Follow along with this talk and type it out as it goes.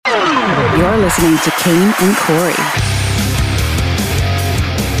You're listening to Kane and Corey.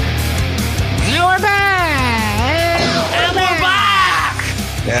 You're back! And we're back!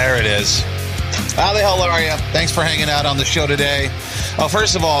 There it is. How the hell are you? Thanks for hanging out on the show today.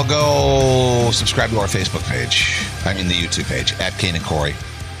 First of all, go subscribe to our Facebook page. I mean the YouTube page, at Kane and Corey.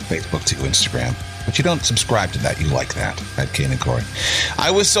 Facebook to Instagram. But you don't subscribe to that. You like that, at Kane and Corey.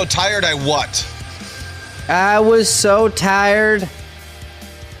 I was so tired, I what? I was so tired.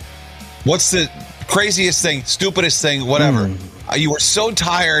 What's the craziest thing, stupidest thing, whatever? You were so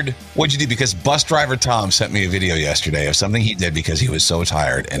tired. What'd you do? Because bus driver Tom sent me a video yesterday of something he did because he was so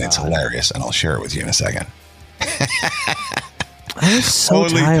tired, and it's hilarious, and I'll share it with you in a second. I was so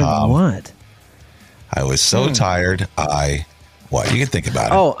tired. Tom. What? I was so tired. What? You can think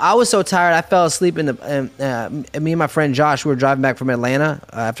about it. Oh, I was so tired. I fell asleep in the. Me and my friend Josh, we were driving back from Atlanta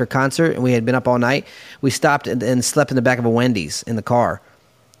after a concert, and we had been up all night. We stopped and slept in the back of a Wendy's in the car.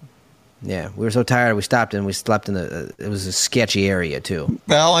 Yeah, we were so tired. We stopped and we slept in the. It was a sketchy area too.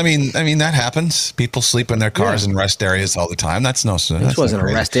 Well, I mean that happens. People sleep in their cars in rest areas all the time. That's no. This wasn't a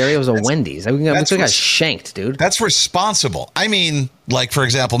rest area. It was a Wendy's. We could have got shanked, dude. That's responsible. I mean, like for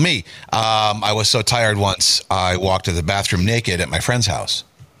example, me. I was so tired once. I walked to the bathroom naked at my friend's house.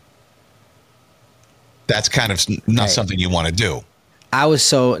 That's kind of not something you want to do. I'm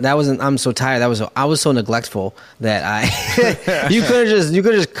so tired. I was so neglectful that you could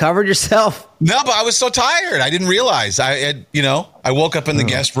have just covered yourself. No, but I was so tired. I didn't realize. I woke up in the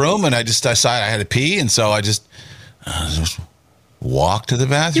guest room and I just decided I had to pee, and so I just walked to the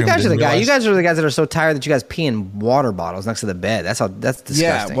bathroom. You guys are the guys. You guys are the guys that are so tired that you guys pee in water bottles next to the bed. That's disgusting.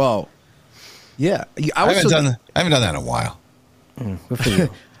 Yeah. Well. Yeah. I haven't done that in a while. Good for you.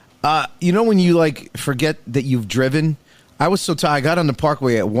 You know when you forget that you've driven. I was so tired. I got on the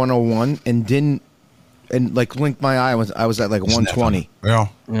Parkway at 101 and blinked my eye. I was at 120. Yeah.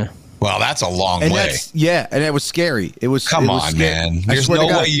 Well, that's a long way. And it was scary. Come on, man. There's no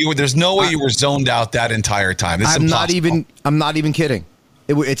way you were zoned out that entire time. It's impossible. I'm not even kidding.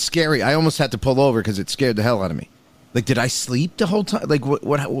 It's scary. I almost had to pull over because it scared the hell out of me. Did I sleep the whole time?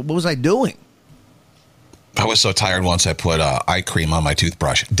 What was I doing? I was so tired once I put eye cream on my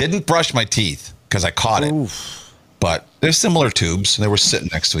toothbrush. Didn't brush my teeth because I caught it. Oof. But they're similar tubes. They were sitting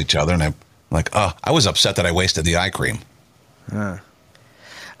next to each other, and I'm like, I was upset that I wasted the eye cream. My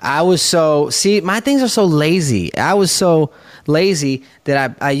things are so lazy. I was so lazy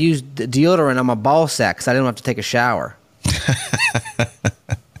that I used deodorant on my ball sack because I didn't have to take a shower.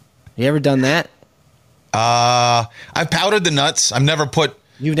 You ever done that? I've powdered the nuts. I've never put.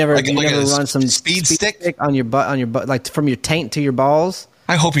 You've never run some speed stick on your butt, like from your taint to your balls.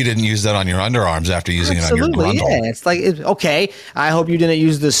 I hope you didn't use that on your underarms after using it on your grundle. Yeah, it's okay. I hope you didn't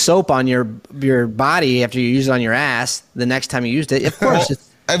use the soap on your body after you used it on your ass the next time you used it. Of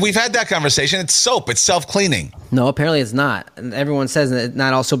course. We've had that conversation. It's soap. It's self-cleaning. No, apparently it's not. And everyone says that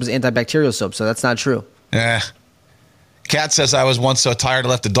not all soap is antibacterial soap, so that's not true. Yeah. Kat says I was once so tired I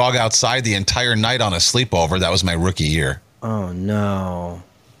left the dog outside the entire night on a sleepover. That was my rookie year. Oh, no.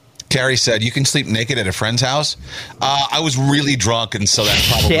 Carrie said, you can sleep naked at a friend's house. I was really drunk, and so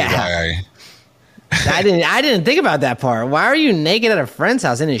that's probably why I didn't think about that part. Why are you naked at a friend's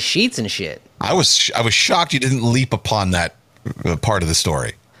house in his sheets and shit? I was shocked you didn't leap upon that part of the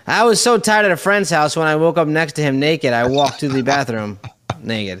story. I was so tired at a friend's house when I woke up next to him naked. I walked to the bathroom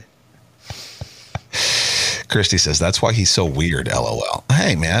naked. Christy says, that's why he's so weird, LOL.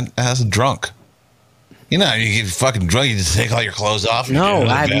 Hey, man, I was drunk. You know, you get fucking drunk, you just take all your clothes off. No,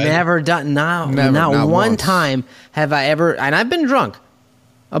 I've never done. Not one once. time have I ever, and I've been drunk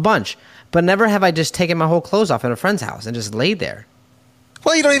a bunch, but never have I just taken my whole clothes off at a friend's house and just laid there.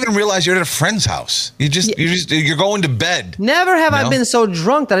 Well, you don't even realize you're at a friend's house. You're going to bed. Never have I been so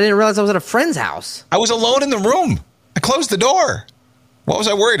drunk that I didn't realize I was at a friend's house. I was alone in the room. I closed the door. What was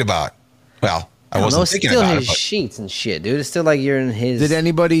I worried about? Well, I wasn't thinking about it. Still his sheets and shit, dude. It's still like you're in his. Did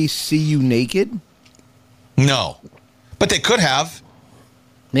anybody see you naked? No, but they could have.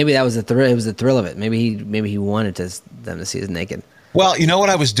 Maybe that was the thrill. It was the thrill of it. Maybe he wanted them to see us naked. Well, you know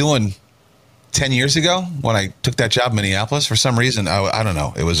what I was doing 10 years ago when I took that job in Minneapolis? For some reason, I don't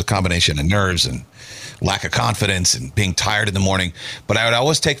know. It was a combination of nerves and lack of confidence and being tired in the morning. But I would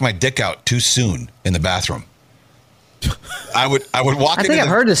always take my dick out too soon in the bathroom. I would walk. I think I've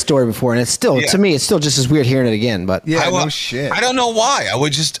heard this story before, and it's still to me, it's still just as weird hearing it again. But no shit. I don't know why. I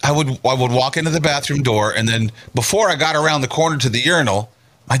would walk into the bathroom door, and then before I got around the corner to the urinal,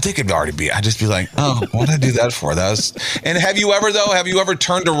 I think it'd already be. I'd just be like, oh, what did I do that for? And have you ever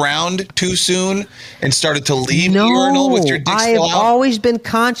turned around too soon and started to leave the urinal with your dick I've still out? always been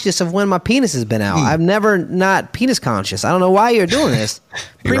conscious of when my penis has been out. I've never not penis conscious. I don't know why you're doing this.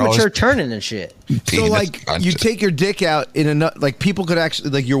 Premature turning and shit. So Penis like conscious. you take your dick out in a like people could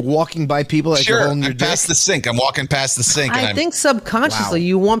actually like you're walking by people like you're Sure, holding your I'm dick. past the sink. I'm walking past the sink. I think subconsciously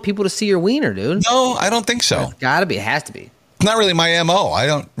you want people to see your wiener, dude. No, I don't think so. It's gotta be. It has to be. It's not really my MO. I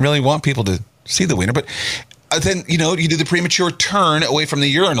don't really want people to see the wiener, but then, you do the premature turn away from the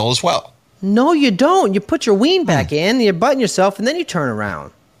urinal as well. No, you don't. You put your ween back in, you button yourself, and then you turn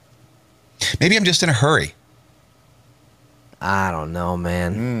around. Maybe I'm just in a hurry. I don't know,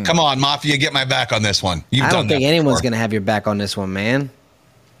 man. Come on, Mafia, get my back on this one. You've I done don't think that anyone's before. going to have your back on this one, man.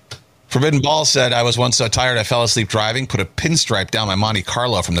 Forbidden Ball said, I was once so tired I fell asleep driving, put a pinstripe down my Monte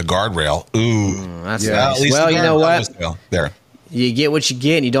Carlo from the guardrail. Ooh. That's Yeah. nice. At least Well, the you know guardrail what? was there. You get what you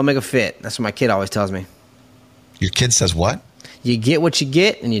get, and you don't make a fit. That's what my kid always tells me. Your kid says what? You get what you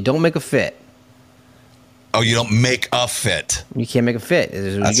get, and you don't make a fit. Oh, you don't make a fit. You can't make a fit.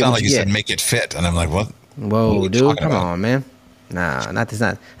 That sounded like you said make it fit. And I'm like, what? What are Whoa, you dude, talking come about? on, man. Nah, this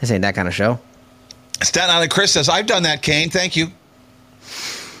ain't that kind of show. Staten Island Chris says, I've done that, Kane. Thank you.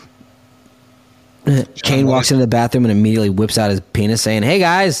 Kane walks into the bathroom and immediately whips out his penis, saying, "Hey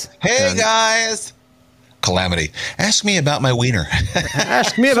guys, Hey, guys. Calamity. Ask me about my wiener.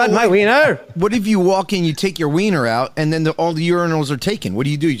 ask me about my wiener." What if you walk in, you take your wiener out, and then all the urinals are taken? What do?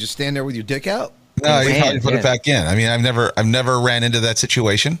 You just stand there with your dick out? No, you Man, probably put yeah. it back in. I mean, I've never ran into that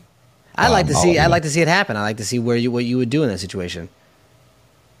situation. I'd like to see. I'll- I'd like to see it happen. I'd like to see what you would do in that situation.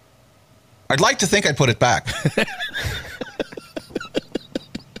 I'd like to think I'd put it back.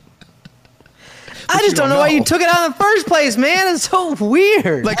 I just don't know why you took it out in the first place, man. It's so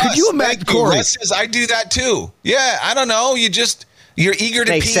weird. Like, could you imagine, Corey? Russ says, I do that too. Yeah, I don't know. You're eager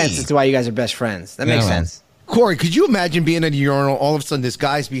to makes pee. sense. That's why you guys are best friends. That makes Yeah, man. sense. Corey, could you imagine being in a urinal? All of a sudden, this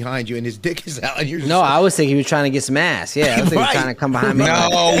guy's behind you, and his dick is out, and you're just No, I was thinking he was trying to get some ass. Yeah, I was thinking he was Right. trying to come behind me.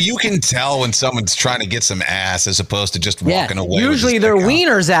 No, you can tell when someone's trying to get some ass as opposed to just Yeah, walking away. usually with their his dick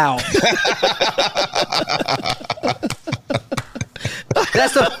wiener's out.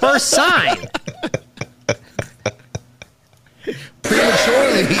 That's the first sign.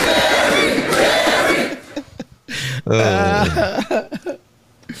 prematurely.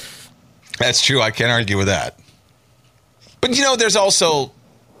 That's true. I can't argue with that. But there's also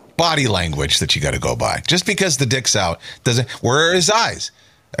body language that you got to go by. Just because the dick's out doesn't. Where are his eyes?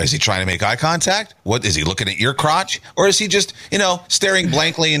 Is he trying to make eye contact? What is he looking at your crotch, or is he just staring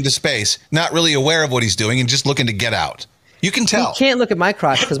blankly into space, not really aware of what he's doing and just looking to get out? You can You tell. can't look at my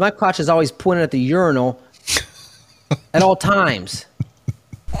crotch because my crotch is always pointed at the urinal at all times.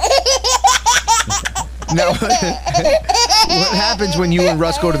 Now, what happens when you and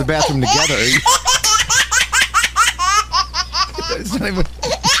Russ go to the bathroom together? It's not even-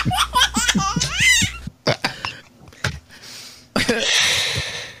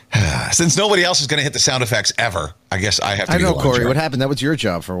 Since nobody else is going to hit the sound effects ever, I guess I have to. I be know, the one, Corey. Jared. What happened? That was your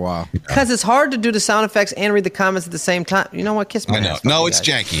job for a while. Because it's hard to do the sound effects and read the comments at the same time. You know what? Kiss my I know. ass. Fuck No, you it's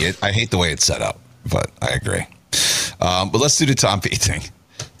guys. janky. I hate the way it's set up, but I agree. But let's do the Tom P thing.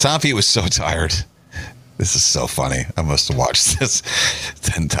 Tom P was so tired. This is so funny. I must have watched this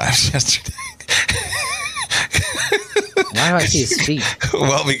 10 times yesterday. Why do I see his feet?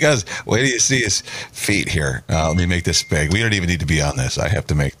 Well, because wait till you see his feet here. Let me make this big. We don't even need to be on this. I have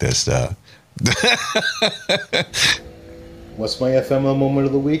to make this. What's my FML moment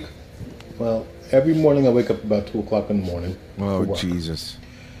of the week? Well, every morning I wake up about 2 o'clock in the morning. Oh, for work. Jesus.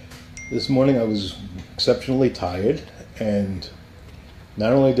 This morning I was exceptionally tired, and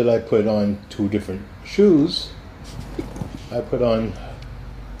not only did I put on 2 different shoes, I put on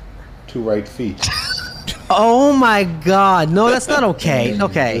 2 right feet. Oh my God! No, that's not okay. And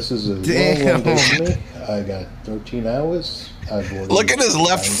Okay. This is a long, Damn. long day for me. I got 13 hours. I've already Look at his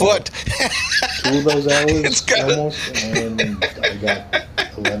left signed foot. up 2 of those hours It's got a- almost, and I got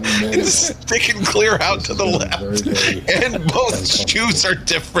 11 more. It's sticking clear out to the This is left. very, very And both uncomfortable. shoes are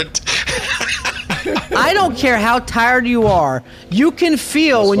different. I don't care how tired you are. You can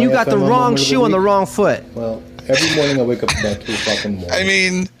feel That's when you my got the FML wrong moment of the shoe on the week. wrong foot. Well, every morning I wake up about 2 o'clock in the morning. I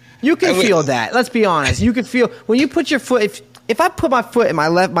mean, You can I would- feel that. Let's be honest. You can feel when you put your foot. If I put my foot in my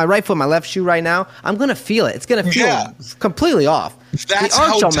right foot in my left shoe right now, I'm gonna feel it. It's gonna feel Yeah. completely off. That's the arch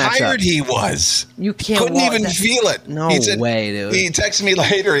how don't match up. tired he was. You can't Couldn't walk even that- feel it. No He said- way, dude. He texted me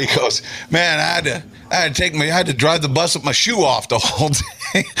later. He goes, "Man, I had to drive the bus with my shoe off the whole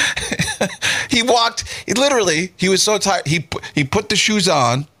day." He walked. He was so tired. He put the shoes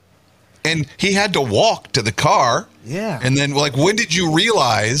on, And he had to walk to the car. Yeah. And then, like, when did you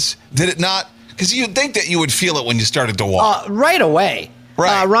realize, did it not? Because you'd think that you would feel it when you started to walk. Right away.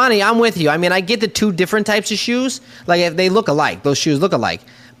 Right. Ronnie, I'm with you. I mean, I get the two different types of shoes. Like, if they look alike, those shoes look alike.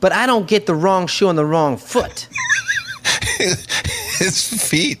 But I don't get the wrong shoe on the wrong foot. His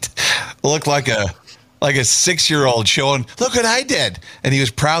feet look like a 6-year-old showing, look what I did. And he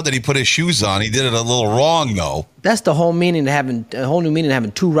was proud that he put his shoes on. He did it a little wrong, though. That's the whole meaning of having a whole new meaning of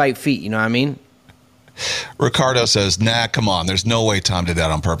having two right feet. You know what I mean? Ricardo says, nah, come on. There's no way Tom did that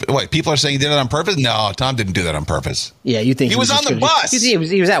on purpose. Wait, people are saying he did it on purpose? No, Tom didn't do that on purpose. Yeah, you think he was on the bus? He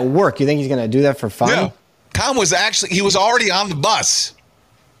was at work. You think he's going to do that for fun? Yeah. Tom was he was already on the bus.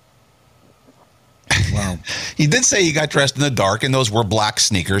 Wow. He did say he got dressed in the dark, and those were black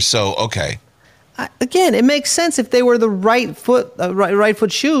sneakers, so okay. Again, it makes sense if they were the right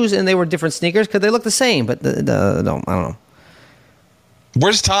foot shoes and they were different sneakers because they look the same. But I don't know.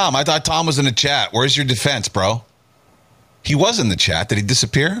 Where's Tom? I thought Tom was in the chat. Where's your defense, bro? He was in the chat. Did he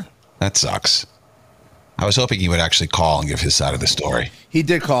disappear? That sucks. I was hoping he would actually call and give his side of the story. He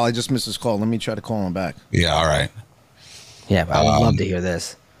did call. I just missed his call. Let me try to call him back. Yeah, all right. Yeah, but I would love to hear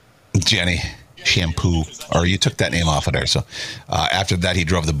this. Jenny Shampoo, or you took that name off of there. So after that, he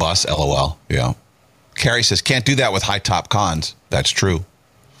drove the bus. LOL. Yeah. Carrie says, can't do that with high top cons. That's true.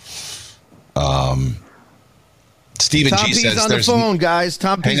 Stephen Tom G P's says, on the phone, guys.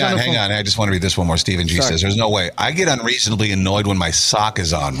 Tom P's on the phone. Hang on. I just want to read this one more. Stephen G says, there's no way. I get unreasonably annoyed when my sock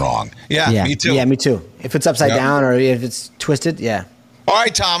is on wrong. Yeah, me too. Yeah, me too. If it's upside down or if it's twisted, yeah. All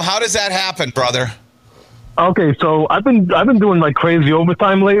right, Tom, how does that happen, brother? Okay, so I've been doing like crazy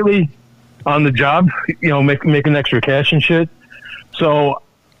overtime lately on the job, making extra cash and shit. So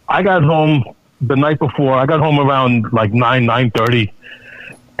I got home the night before. I got home around like 9:30,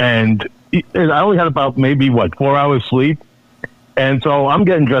 and I only had about maybe 4 hours sleep. And so I'm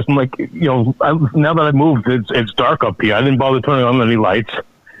getting dressed. I'm like, now that I moved, it's dark up here. I didn't bother turning on any lights.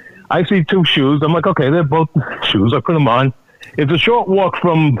 I see two shoes. I'm like, okay, they're both shoes. I put them on. It's a short walk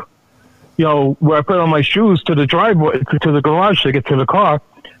from, where I put on my shoes to the driveway, to the garage to get to the car.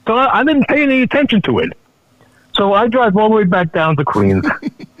 So I didn't pay any attention to it. So I drive all the way back down to Queens.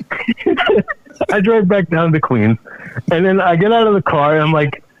 And then I get out of the car, and I'm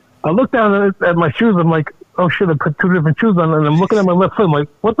like, I look down at my shoes. I'm like, oh shit, I put two different shoes on, and I'm looking at my left foot. I'm like,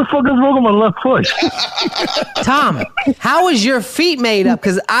 what the fuck is wrong with my left foot? Tom, how is your feet made up?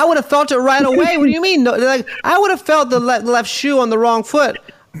 Because I would have felt it right away. What do you mean? No, like, I would have felt the left shoe on the wrong foot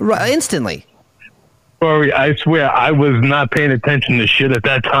instantly. Sorry, I swear I was not paying attention to shit at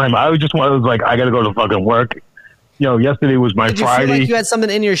that time. I was like, I got to go to fucking work. Yesterday was my Did you Friday. feel like you had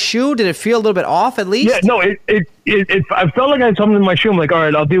something in your shoe? Did it feel a little bit off at least? Yeah, no, I felt like I had something in my shoe. I'm like, all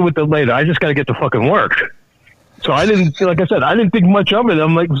right, I'll deal with it later. I just got to get to fucking work. So I didn't, like I said, I didn't think much of it.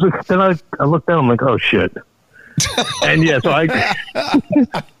 I'm like, then I looked down. I'm like, oh shit. And yeah, so I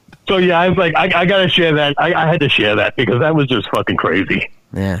was like, I got to share that. I had to share that because that was just fucking crazy.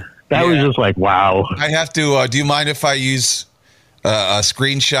 Yeah. That was just like, wow. I have to, do you mind if I use a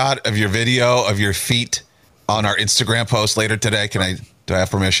screenshot of your video of your feet on our Instagram post later today? Do I have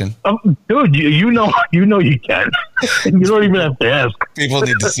permission? Dude, you know you can. You don't even have to ask. People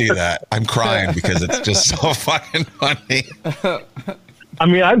need to see that. I'm crying because it's just so fucking funny. I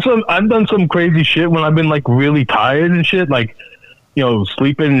mean, I've done some crazy shit when I've been like really tired and shit, like,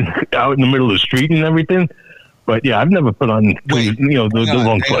 sleeping out in the middle of the street and everything. But yeah, I've never put on, the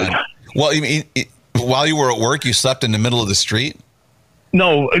wrong foot. Well, you mean, while you were at work, you slept in the middle of the street?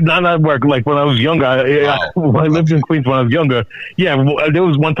 No, not at work. Like when I was younger, when I lived in Queens when I was younger. Yeah, there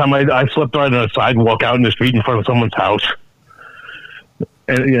was one time I slept right on a sidewalk out in the street in front of someone's house.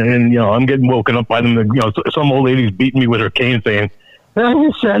 And I'm getting woken up by them. Some old lady's beating me with her cane saying,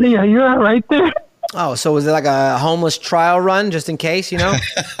 "Hey, Sally, are you all right there?" Oh, so was it like a homeless trial run just in case, Yeah,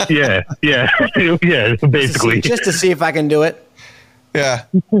 basically. Just to see if I can do it. Yeah.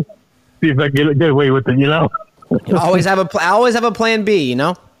 See if I can get away with it, I always have a plan B,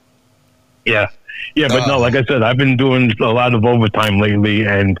 Yeah, but no, like I said, I've been doing a lot of overtime lately,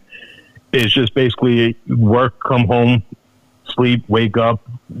 and it's just basically work, come home, sleep, wake up,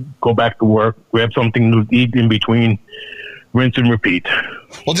 go back to work, grab something to eat in between, rinse and repeat.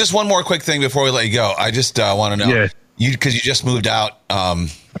 Well, just one more quick thing before we let you go. I just want to know, because you just moved out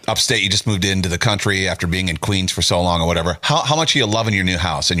upstate, you just moved into the country after being in Queens for so long or whatever. How much are you loving your new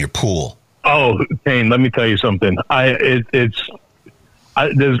house and your pool? Oh, Kane, let me tell you something. First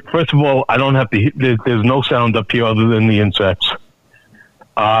of all, I don't have to. There's no sound up here other than the insects.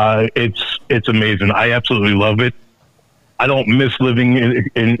 It's amazing. I absolutely love it. I don't miss living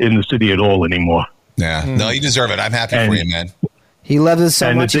in the city at all anymore. Yeah, no, you deserve it. I'm happy for you, man. He loves it so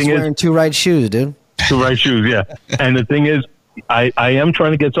And the much he's thing is- wearing two right shoes, dude. The right shoes, yeah. And the thing is, I am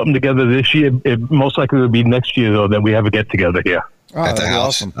trying to get something together this year. It most likely will be next year, though, that we have a get-together here. Oh, At the that'd be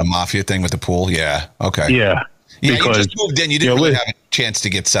house, awesome. a mafia thing with the pool. Yeah. Okay. Yeah. Yeah, you Because, just moved in. You didn't you know, really we- have a chance to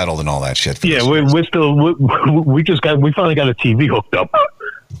get settled and all that shit. for Yeah, this. we're still, we finally got a TV hooked up.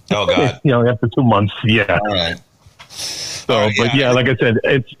 Oh, God. You know, after 2 months. Yeah. All right. So, Oh, but yeah. yeah, like I said,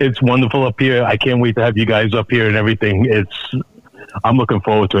 it's wonderful up here. I can't wait to have you guys up here and everything. I'm looking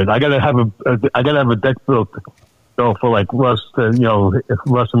forward to it. I gotta have a deck built, though, for like Russ,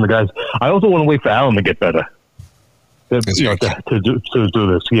 Russ and the guys. I also want to wait for Alan to get better. To do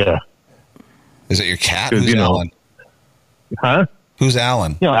this, yeah. Is it your cat? 'Cause, Who's you know- Alan? Huh? Who's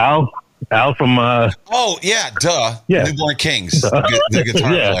Alan? You know, Al from Oh, yeah, duh. Yeah. Newborn Kings, the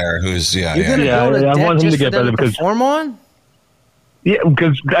guitar Yeah. player who's, yeah. You're gonna Yeah, build a I deck want him just to for get them better because- perform on. yeah,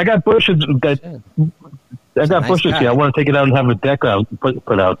 because I got bushes that. I got nice bushes guy. here. I want to take it out and have a deck out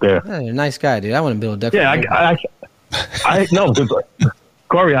put out there. Yeah, you're a nice guy, dude. I want to build a deck. Yeah, for him. I know, because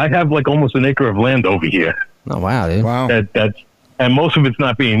Corey, I have like almost an acre of land over here. Oh wow, dude. Wow. And most of it's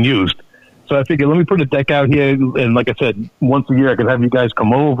not being used. So I figured, let me put a deck out here, and like I said, once a year I could have you guys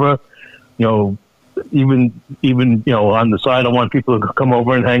come over. You know, even on the side, I want people to come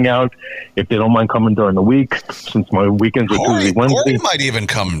over and hang out if they don't mind coming during the week, since my weekends are Tuesday, Corey Wednesday. might even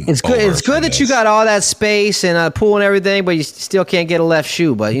come. It's good. over It's for good that this. you got all that space and a pool and everything, but you still can't get a left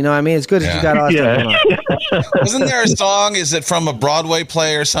shoe. But you know what I mean? It's good that you Yeah. got all that stuff Yeah. going on. Wasn't there a song? Is it from a Broadway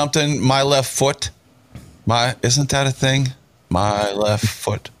play or something? My left foot. Isn't that a thing? My left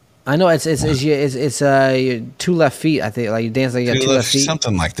foot. I know it's your two left feet. I think like you dance like you got two left feet.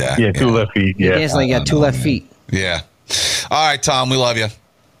 Something like that. Yeah, two left feet. You Yeah. dance like you got two left feet. Yeah. All right, Tom. We love you.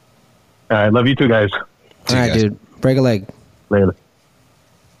 All right, love you too, guys. See All you right, guys. dude. Break a leg. Later.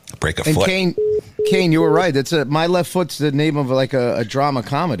 Break a And foot. Kane, you were right. That's My Left Foot's the name of like a drama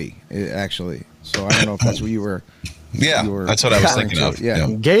comedy, actually. So I don't know if that's what you were. Yeah, you were that's what I was referring thinking to. of. Yeah.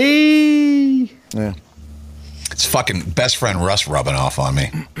 Gay. Yeah. It's fucking best friend Russ rubbing off on me.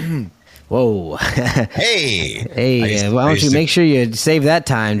 Whoa. Hey. Hey, why don't you make sure you save that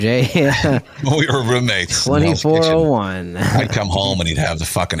time, Jay? We were roommates. 2401. I'd come home and he'd have the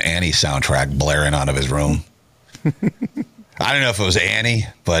fucking Annie soundtrack blaring out of his room. I don't know if it was Annie,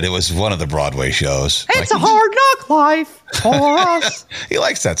 but it was one of the Broadway shows. It's a hard knock life for us. He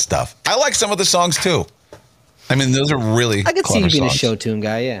likes that stuff. I like some of the songs too. I mean, those are really I could see clever you being a songs. show tune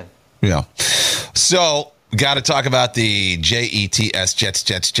guy, yeah. Yeah. So, got to talk about the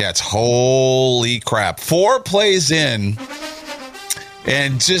JETS Jets. Holy crap. 4 plays in,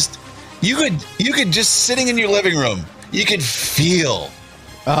 and just you could just sitting in your living room, you could feel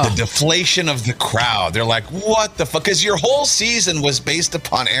the deflation of the crowd. They're like, what the fuck? Because your whole season was based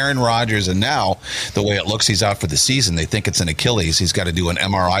upon Aaron Rodgers, and now the way it looks, he's out for the season. They think it's an Achilles. He's got to do an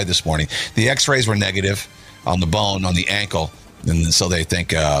MRI this morning. The X-rays were negative on the bone, on the ankle, and so they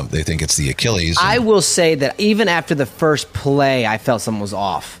think it's the Achilles. I will say that even after the first play, I felt something was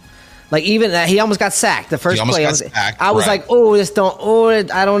off. Like even he almost got sacked. The first almost play, got sacked, I was right.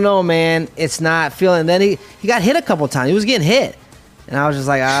 like, I don't know, man. It's not feeling. Then he got hit a couple times. He was getting hit, and I was just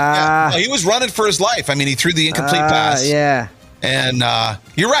like, Yeah. Well, he was running for his life. I mean, he threw the incomplete pass. yeah. And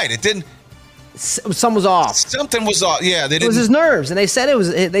you're right. It didn't. Something was off. Something was off. Yeah, they It was didn't. his nerves, and they said it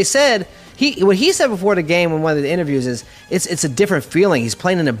was. They said what he said before the game in one of the interviews is it's a different feeling. He's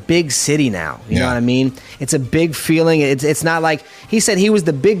playing in a big city now. You know Yeah. what I mean? It's a big feeling. It's not like he said he was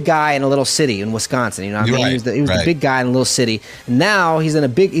the big guy in a little city in Wisconsin. You know what I mean? Right, He was the big guy in a little city. And now he's a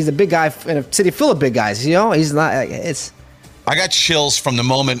big guy in a city full of big guys. You know, he's not. It's I got chills from the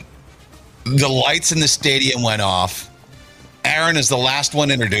moment the lights in the stadium went off. Aaron is the last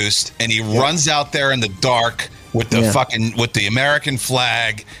one introduced, and he runs out there in the dark with the with the American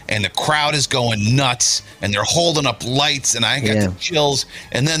flag, and the crowd is going nuts, and they're holding up lights, and I got the chills.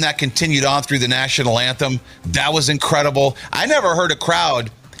 And then that continued on through the national anthem. That was incredible. I never heard a crowd.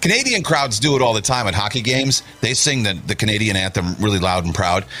 Canadian crowds do it all the time at hockey games. They sing the Canadian anthem really loud and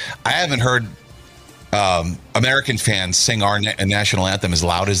proud. I haven't heard American fans sing our national anthem as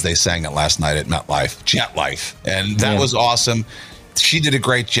loud as they sang it last night at JetLife. And that was awesome. She did a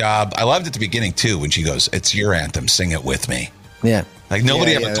great job. I loved at the beginning, too, when she goes, "It's your anthem. Sing it with me." yeah. Like,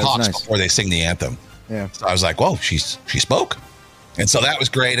 nobody ever that's talks nice. before they sing the anthem. Yeah. So I was like, whoa, she spoke. And so that was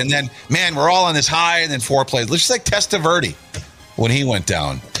great. And then, man, we're all on this high, and then 4 plays. Just like Testaverde when he went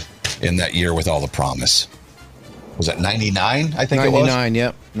down in that year with all the promise. Was that 99, I think it was? 99,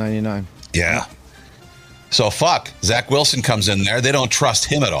 yep. 99. Yeah. So Zach Wilson comes in there. They don't trust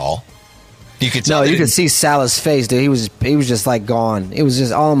him at all. You could tell. No, they you could didn't- see Salah's face, dude. He was just like gone. It was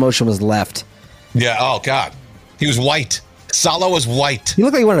just all emotion was left. Yeah. Oh God, he was white. Salah was white. He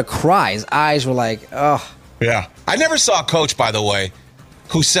looked like he wanted to cry. His eyes were like, oh. Yeah. I never saw a coach, by the way,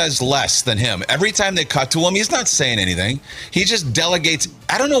 who says less than him. Every time they cut to him, he's not saying anything. He just delegates.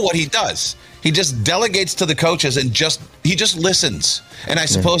 I don't know what he does. He just delegates to the coaches and he just listens. And I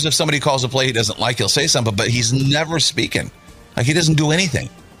suppose if somebody calls a play he doesn't like, he'll say something, but he's never speaking. Like, he doesn't do anything.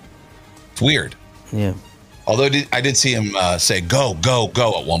 It's weird. Yeah. Although I did see him say go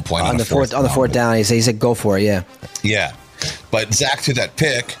at one point On the fourth down, he said go for it, yeah. Yeah. But Zach threw that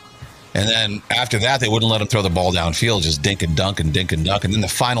pick, and then after that, they wouldn't let him throw the ball downfield, just dink and dunk. And then the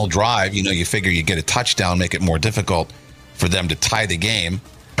final drive, you figure you get a touchdown, make it more difficult for them to tie the game.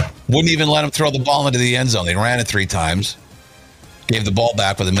 Wouldn't even let him throw the ball into the end zone. They ran it 3 times, gave the ball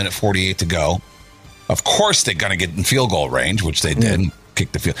back with 1:48 to go. Of course, they're going to get in field goal range, which they did.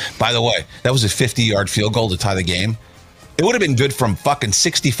 Kick the field. By the way, that was a 50-yard field goal to tie the game. It would have been good from fucking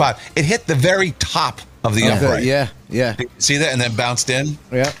 65. It hit the very top of the upright. Yeah. See that? And then bounced in.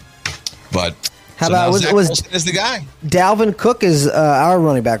 Yeah. But How so about now was Zach Wilson is the guy? Dalvin Cook is our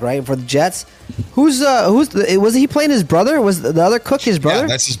running back, right, for the Jets? Who's was he playing his brother? Was the other Cook his brother? Yeah,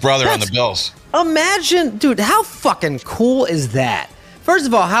 that's his brother on the Bills. Imagine, dude, how fucking cool is that? First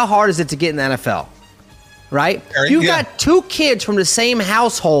of all, how hard is it to get in the NFL? Right? You've got 2 kids from the same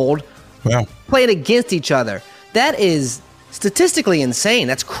household playing against each other. That is statistically insane.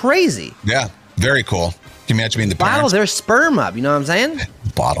 That's crazy. Yeah, very cool. Can you imagine being the parents? Bottle their sperm up, you know what I'm saying?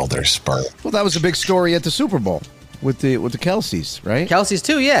 Bottle their sperm. Well, that was a big story at the Super Bowl with the Kelseys, right? Kelsey's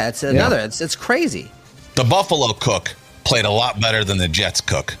too, yeah. It's another. Yeah. It's crazy. The Buffalo Cook played a lot better than the Jets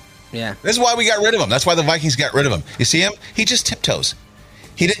Cook. Yeah. This is why we got rid of him. That's why the Vikings got rid of him. You see him? He just tiptoes.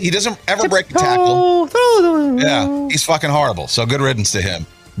 He doesn't ever break a tackle. Yeah, he's fucking horrible. So good riddance to him.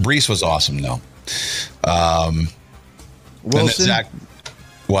 Brees was awesome, though. Wilson? Zach,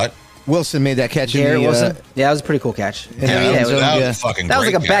 what? Wilson made that catch. Wilson? Yeah, that was a pretty cool catch. That was fucking that was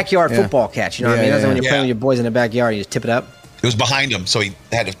great. like a backyard football catch. You know what I mean? That's when you're playing with your boys in the backyard, you just tip it up. It was behind him, so he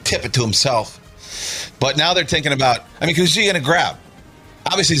had to tip it to himself. But now they're thinking about, who's he going to grab?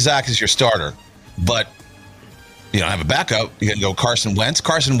 Obviously, Zach is your starter, but you don't have a backup. You got to go Carson Wentz.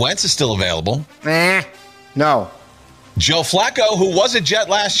 Carson Wentz is still available. No. Joe Flacco, who was a Jet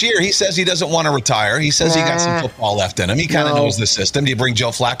last year, he says he doesn't want to retire. He says he got some football left in him. He kind of knows the system. Do you bring Joe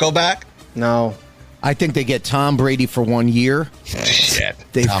Flacco back? No. I think they get Tom Brady for 1 year. Shit.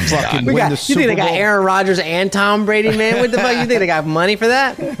 They fucking win the Super Bowl. You think they got Bowl? Aaron Rodgers and Tom Brady, man? What the fuck? You think they got money for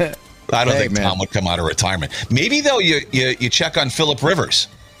that? I don't think Tom would come out of retirement. Maybe, though, you check on Phillip Rivers.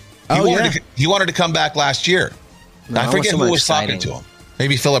 He wanted to come back last year. I forget who was talking to him.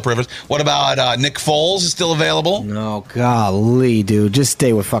 Maybe Phillip Rivers. What about Nick Foles is still available? No, golly, dude. Just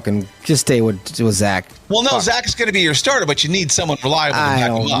stay with Zach. Well, no, Zach is going to be your starter, but you need someone reliable to back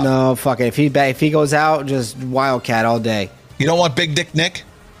him up. No, fuck it. If he goes out, just Wildcat all day. You don't want Big Dick Nick?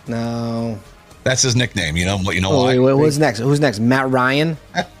 No. That's his nickname. You know why? Who's next? Who's next? Matt Ryan?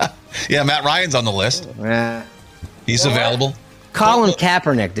 Yeah, Matt Ryan's on the list. He's available. Colin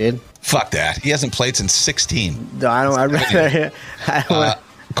Kaepernick, dude. Fuck that. He hasn't played since 16. No, I'd rather.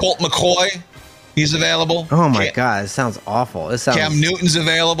 Colt McCoy, he's available. Oh my God, it sounds awful. Cam Newton's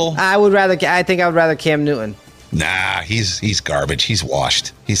available. I think I would rather Cam Newton. Nah, he's garbage. He's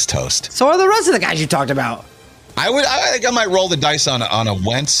washed. He's toast. So are the rest of the guys you talked about. I think I might roll the dice on a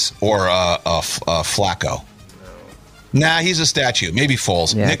Wentz or a Flacco. Nah, he's a statue. Maybe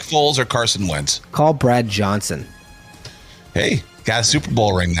Foles. Yeah. Nick Foles or Carson Wentz. Call Brad Johnson. Hey, got a Super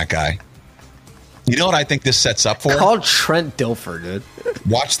Bowl ring, that guy. You know what I think this sets up for? Call Trent Dilfer, dude.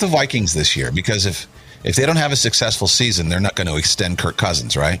 Watch the Vikings this year, because if they don't have a successful season, they're not going to extend Kirk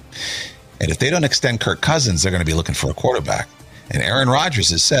Cousins, right? And if they don't extend Kirk Cousins, they're going to be looking for a quarterback. And Aaron Rodgers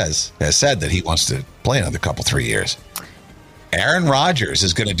has said that he wants to play another 3 years. Aaron Rodgers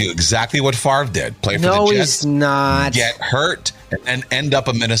is going to do exactly what Favre did. Play for the Jets. No, he's not. Get hurt and end up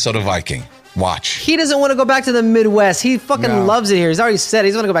a Minnesota Viking. Watch. He doesn't want to go back to the Midwest. He fucking loves it here. He's already said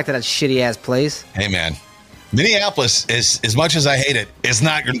he's going to go back to that shitty ass place. Hey, man. Minneapolis is, as much as I hate it, is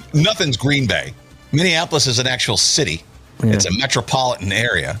nothing's Green Bay. Minneapolis is an actual city. Yeah. It's a metropolitan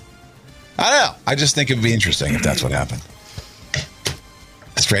area. I don't know. I just think it would be interesting if that's what happened.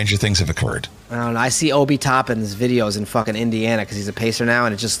 Stranger things have occurred. I don't know. I see Obi Toppin's videos in fucking Indiana because he's a Pacer now,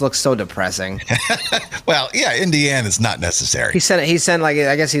 and it just looks so depressing. Well, yeah, Indiana's not necessary. He sent like,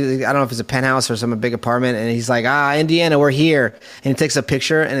 I guess I don't know if it's a penthouse or some big apartment, and he's like, Indiana, we're here. And he takes a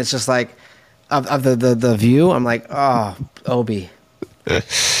picture, and it's just like, of the view. I'm like, oh, Obi.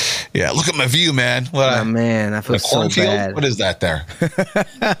 Yeah, look at my view, man. Man, I feel so bad. What is that there?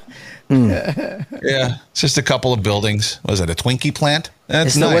 Yeah, it's just a couple of buildings. Was it a Twinkie plant?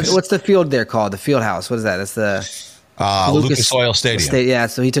 That's nice. What's the field there called? The field house. What is that? It's the Lucas Oil Stadium. Yeah,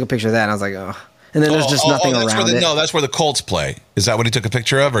 so he took a picture of that, and I was like, oh. And then there's just nothing around it. No, that's where the Colts play. Is that what he took a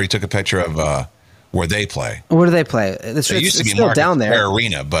picture of, or he took a picture of where they play? Where do they play? It used to be still down there. Square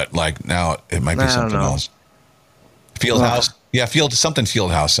Arena, but like now it might be something else. Fieldhouse? Yeah,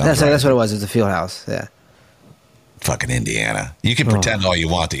 Fieldhouse. That's what it was. It was a Fieldhouse. Yeah. Fucking Indiana. You can pretend all you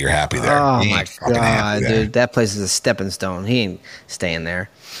want that you're happy there. Oh my God, dude. That place is a stepping stone. He ain't staying there.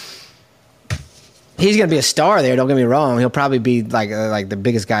 He's going to be a star there, don't get me wrong. He'll probably be like the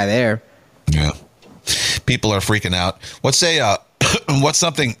biggest guy there. Yeah. People are freaking out. What's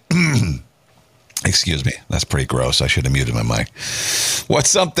something excuse me, that's pretty gross. I should have muted my mic. What's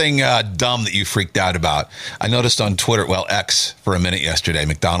something dumb that you freaked out about? I noticed on Twitter, X for a minute yesterday,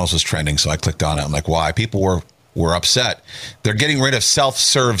 McDonald's was trending, so I clicked on it. I'm like, why? People were upset. They're getting rid of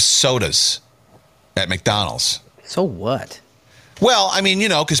self-serve sodas at McDonald's. So what? Well, I mean,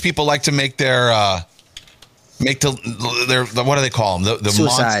 because people like to make their what do they call them? The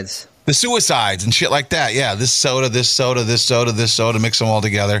suicides. The suicides and shit like that. Yeah, this soda, mix them all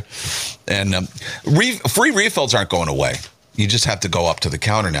together. And free refills aren't going away. You just have to go up to the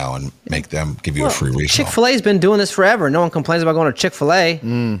counter now and make them give you a free refill. Chick-fil-A's been doing this forever. No one complains about going to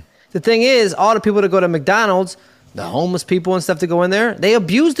Chick-fil-A. The thing is, all the people that go to McDonald's, the homeless people and stuff that go in there, they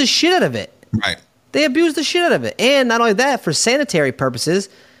abuse the shit out of it. Right. They abuse the shit out of it. And not only that, for sanitary purposes,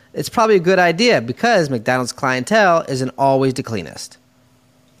 it's probably a good idea because McDonald's clientele isn't always the cleanest.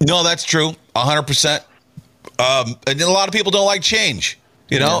 No, that's true. 100%. And a lot of people don't like change.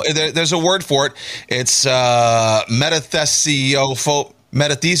 There's a word for it. It's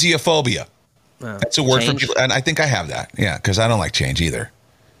metathesiophobia. That's a word for people. And I think I have that. Yeah, because I don't like change either.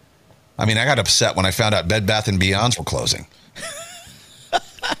 I mean, I got upset when I found out Bed Bath & Beyonds were closing.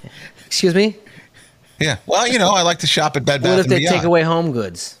 Excuse me? Yeah. Well, I like to shop at Bed Bath & Beyond. What if they take away home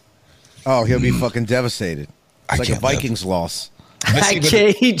goods? Oh, he'll be fucking devastated. It's like a Vikings loss.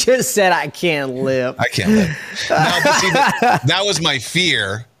 He just said, I can't live. I can't live. That was my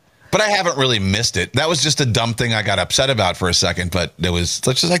fear, but I haven't really missed it. That was just a dumb thing I got upset about for a second, but it was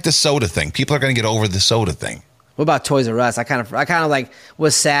just like the soda thing. People are going to get over the soda thing. What about Toys R Us? I kind of like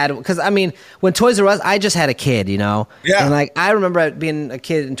was sad because I mean, when Toys R Us, I just had a kid, Yeah. And like I remember being a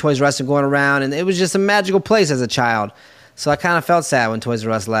kid in Toys R Us and going around, and it was just a magical place as a child. So I kind of felt sad when Toys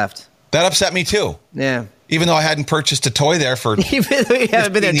R Us left. That upset me too. Yeah. Even though I hadn't purchased a toy there for even though you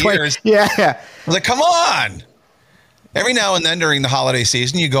haven't been there years. Yeah. I was like, come on. Every now and then during the holiday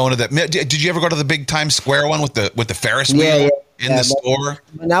season, you go into that. Did you ever go to the big Times Square one with the Ferris wheel in the store?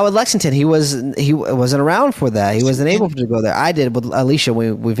 Now with Lexington, he wasn't around for that. He wasn't able to go there. I did with Alicia.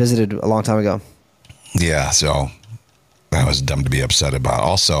 We visited a long time ago. Yeah, so that was dumb to be upset about.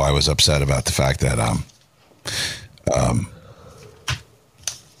 Also, I was upset about the fact that I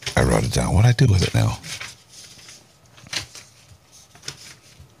wrote it down. What'd I do with it now?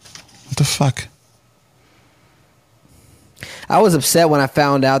 What the fuck? I was upset when I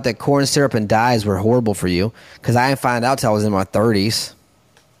found out that corn syrup and dyes were horrible for you because I didn't find out till I was in my 30s.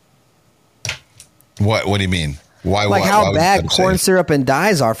 What do you mean? Why? Like how bad corn syrup and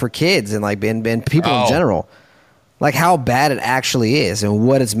dyes are for kids and like and people in general. Like how bad it actually is and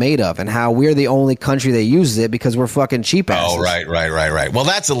what it's made of and how we're the only country that uses it because we're fucking cheap asses. Oh, right. Well,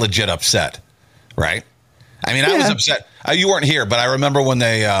 that's a legit upset, right? I mean, I was upset. You weren't here, but I remember when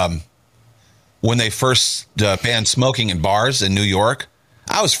they first banned smoking in bars in New York.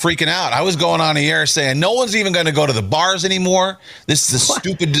 I was freaking out. I was going on the air saying, no one's even going to go to the bars anymore. This is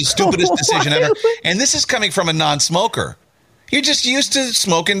the stupidest decision ever. And this is coming from a non-smoker. You're just used to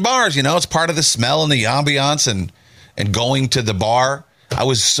smoking bars. It's part of the smell and the ambiance and going to the bar. I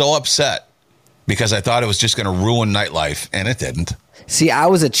was so upset because I thought it was just going to ruin nightlife, and it didn't. See, I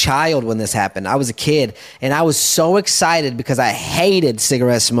was a child when this happened. I was a kid, and I was so excited because I hated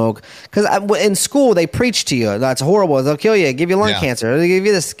cigarette smoke. Because in school, they preach to you, that's horrible, they'll kill you, give you lung cancer, they'll give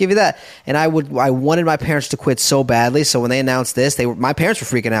you this, give you that. And I wanted my parents to quit so badly, so when they announced this, my parents were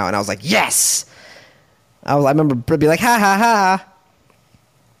freaking out, and I was like, yes! I remember being like, ha, ha, ha, ha.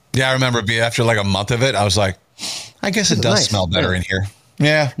 Yeah, I remember after like a month of it, I was like, I guess it does smell better in here.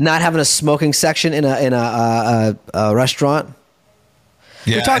 Yeah. Not having a smoking section in a restaurant.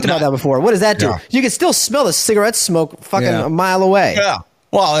 Yeah, we talked about that before. What does that do? Yeah. You can still smell the cigarette smoke fucking a mile away. Yeah.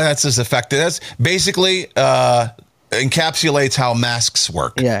 Well, that's as effective. That's basically encapsulates how masks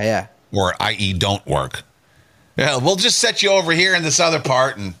work. Yeah. Or i.e. don't work. Yeah, we'll just set you over here in this other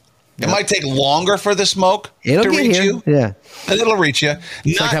part, and it might take longer for the smoke to reach you. Yeah. And it'll reach you.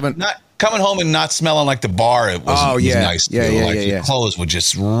 Not coming home and not smelling like the bar. It was nice. Yeah. Your clothes would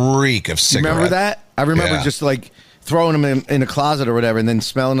just reek of cigarette. Remember that? I remember just like throwing them in a closet or whatever, and then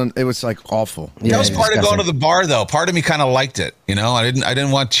smelling them. It was like awful. That was part of disgusting. going to the bar, though. Part of me kind of liked it. You know, I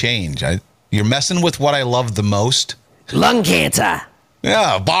didn't want change. You're messing with what I love the most. Lung cancer.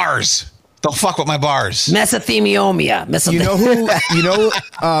 Yeah, bars. Don't fuck with my bars. Mesothelioma. You know who?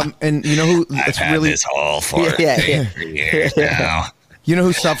 And you know who? I've It's had really. this hole for Yeah. 3 years now. You know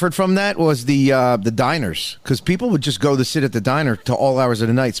who suffered from that was the diners, because people would just go to sit at the diner to all hours of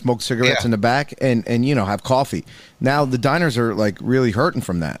the night, smoke cigarettes Yeah. in the back, and have coffee. Now the diners are like really hurting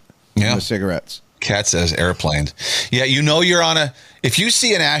from that. Yeah. The cigarettes. Cat says airplanes. Yeah, you know you're on a. If you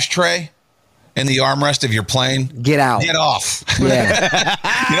see an ashtray in the armrest of your plane, Get out. get off. Yeah.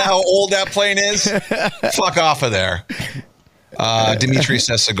 You know how old that plane is? Fuck off of there. Dimitri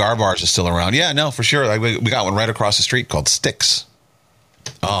says cigar bars are still around. Yeah, no, for sure. Like we got one right across the street called Sticks.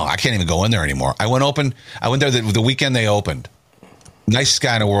 Oh, I can't even go in there anymore. I went there the weekend they opened. Nicest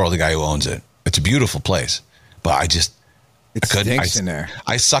guy in the world, the guy who owns it. It's a beautiful place. But I couldn't. Stinks in there.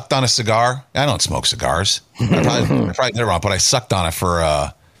 I sucked on a cigar. I don't smoke cigars. I probably did it wrong, but I sucked on it for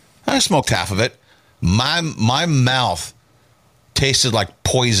I smoked half of it. My mouth tasted like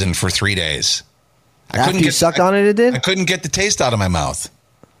poison for 3 days. After you sucked on it did? I couldn't get the taste out of my mouth.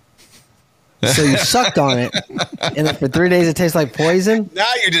 So you sucked on it, and then for 3 days it tastes like poison? Now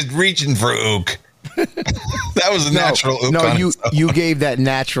you're just reaching for ook. That was a natural ook. No, on you its own. you gave that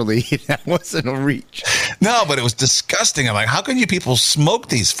naturally. That wasn't a reach. No, but it was disgusting. I'm like, how can you people smoke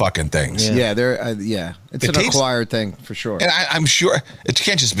these fucking things? Yeah, they're it's It an tastes- acquired thing for sure. And I'm sure it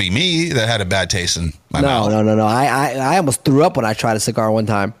can't just be me that had a bad taste in my mouth. No. I almost threw up when I tried a cigar one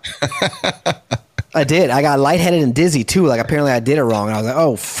time. I did. I got lightheaded and dizzy too. Like apparently I did it wrong. And I was like,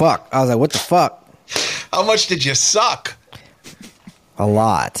 oh fuck. I was like, what the fuck? How much did you suck? A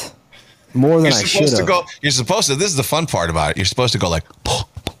lot. More than I should have. You're supposed to. This is the fun part about it. You're supposed to go like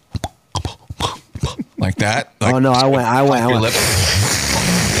that. Like, Oh no, I went your lip.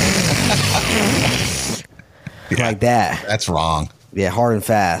 like that. That's wrong. Yeah, hard and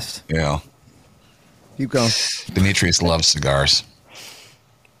fast. Yeah. Keep going. Demetrius loves cigars.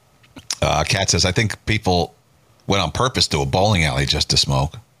 Kat says, I think people went on purpose to a bowling alley just to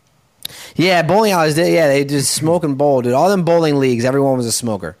smoke. Yeah, bowling alleys. They just smoke and bowl, dude. All them bowling leagues, everyone was a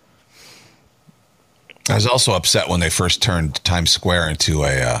smoker. I was also upset when they first turned Times Square into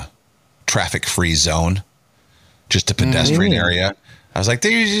a traffic-free zone, just a pedestrian area. I was like,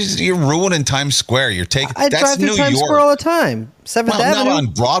 you're ruining Times Square. You're taking I that's drive through New Times York. Square all the time. 7th Well, Avenue. not on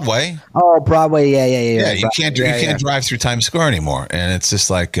Broadway. Oh, Broadway. Yeah. Yeah, you Broadway. can't drive through Times Square anymore, and it's just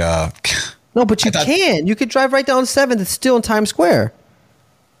like No, but you I thought- can. You could drive right down 7th. It's still in Times Square.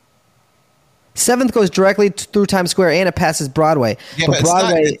 7th goes directly through Times Square, and it passes Broadway. yeah, but but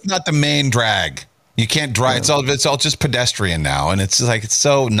Broadway. it's not the main drag. You can't drive. It's all just pedestrian now, and it's like it's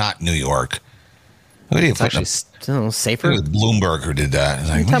so not New York. What do you It's put? actually safer. It was Bloomberg who did that. It's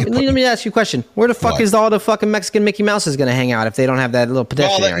like, what do you put- Let me ask you a question. Where the fuck What? is all the fucking Mexican Mickey Mouses going to hang out if they don't have that little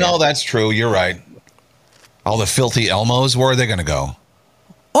pedestrian area? No, that's true. You're right. All the filthy Elmos, where are they going to go?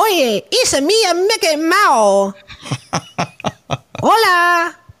 Oye, it's a me, a Mickey Mouse.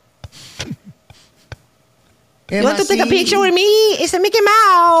 Hola. You want to take a picture with me? It's a Mickey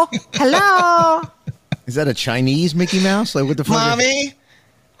Mouse. Hello. Is that a Chinese Mickey Mouse? Like what the fuck? Mommy,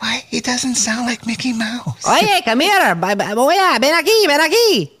 why he doesn't sound like Mickey Mouse? Oye, come here. Ven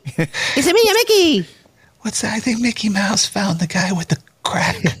aquí. It's a me, a Mickey. What's that? I think Mickey Mouse found the guy with the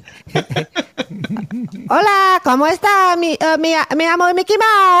crack. Hola, ¿cómo está? Me amo Mickey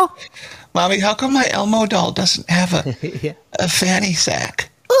Mouse. Mommy, how come my Elmo doll doesn't have a fanny sack?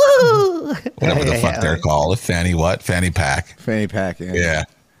 Ooh. Whatever the fuck they're called. A fanny what? Fanny pack. Fanny pack. Yeah.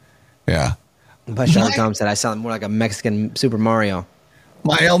 But Sean Tom said I sound more like a Mexican Super Mario.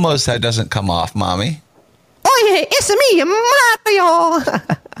 My Elmo's head doesn't come off, Mommy. Oye, it's me, Mario.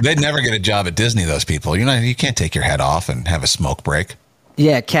 They'd never get a job at Disney, those people. You can't take your head off and have a smoke break.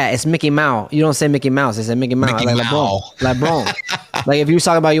 Yeah, cat. It's Mickey Mouse. You don't say Mickey Mouse. They say Mickey Mouse. Mickey like Mouse. LeBron. Like if you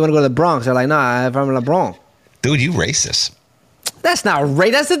talk about you want to go to the Bronx, they're like, nah, I'm from LeBron. Dude, you racist. That's not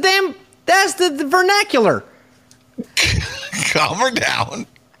right. That's the vernacular. Calm her down.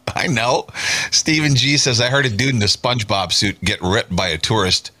 I know. Stephen G says, I heard a dude in a SpongeBob suit get ripped by a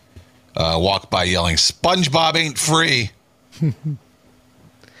tourist walk by yelling, SpongeBob ain't free. It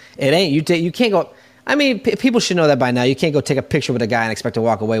ain't. You can't go. I mean, people should know that by now. You can't go take a picture with a guy and expect to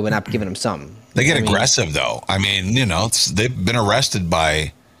walk away without giving him something. They get aggressive, though. I mean, they've been arrested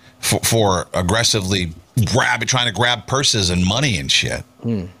for aggressively trying to grab purses and money and shit.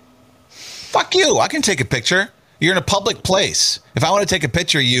 Fuck you. I can take a picture. You're in a public place. If I want to take a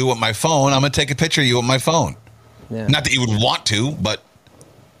picture of you with my phone, I'm going to take a picture of you with my phone. Yeah. Not that you would want to, but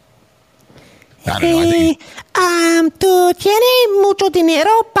I don't know. I think ¿Tú tienes mucho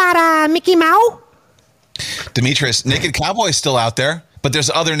dinero para Mickey Mouse? Demetrius, Naked Cowboy's still out there, but there's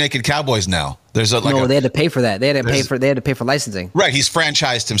other Naked Cowboys now. There's no, they had to pay for that. They had to pay for licensing. Right, he's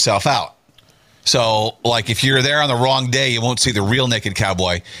franchised himself out. So, like, if you're there on the wrong day, you won't see the real Naked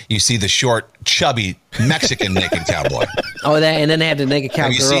Cowboy. You see the short, chubby Mexican Naked Cowboy. Oh, and then they had the Naked Cow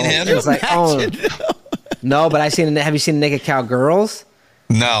Have Girls. you seen him? It was like, no, but have you seen the Naked Cow Girls?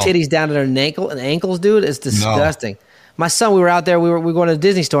 No. Titties down to their ankles, dude. It's disgusting. No. My son, we were out there. We were going to the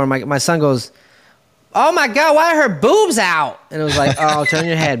Disney store. And my son goes, "Oh my God, why are her boobs out?" And it was like, "Oh, turn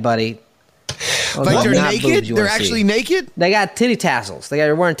your head, buddy." Like they're naked? They're actually naked? They got titty tassels.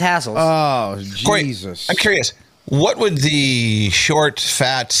 They're wearing tassels. Oh, Corey, Jesus. I'm curious. What would the short,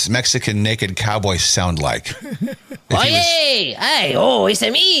 fat Mexican Naked Cowboy sound like? Oye, it's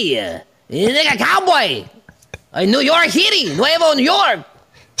me, Naked Cowboy. New York City, Nuevo New York.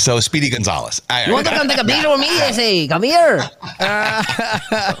 So, Speedy Gonzalez. You want to come take a picture with me? I say, come here.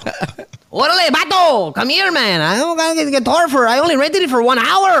 Órale, vato. Come here, man. I don't got to get guitar I only rented it for 1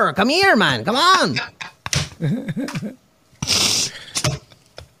 hour. Come here, man. Come on.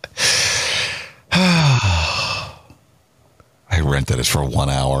 I rented it for 1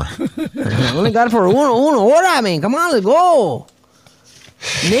 hour. I only got it for una hora. I mean, come on, let's go.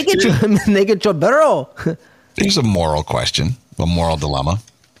 Naked chobero. Here's a moral question, a moral dilemma.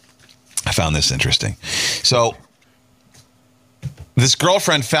 I found this interesting. So, this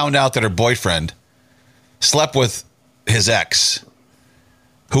girlfriend found out that her boyfriend slept with his ex,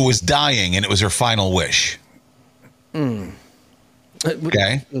 who was dying, and it was her final wish.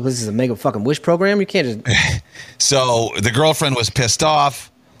 Okay. This is a Make a Fucking Wish program. You can't just. So the girlfriend was pissed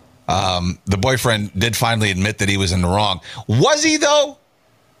off. The boyfriend did finally admit that he was in the wrong. Was he though?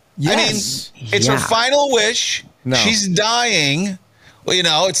 Yes. I mean, it's her final wish. No. She's dying.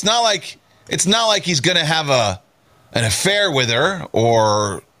 Well, it's not like he's going to have an affair with her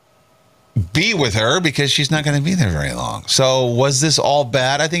or be with her because she's not going to be there very long. So was this all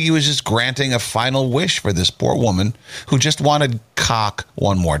bad? I think he was just granting a final wish for this poor woman who just wanted cock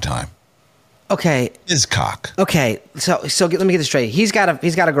one more time. Okay. His cock. Okay. So let me get this straight. He's got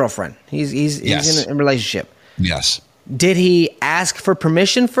a girlfriend. He's Yes. in a relationship. Yes. Did he ask for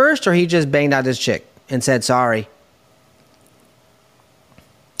permission first, or he just banged out this chick and said sorry?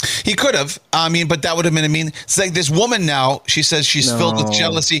 He could have. I mean, but that would have been it's like this woman now, she says she's filled with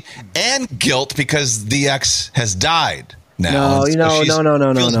jealousy and guilt because the ex has died now.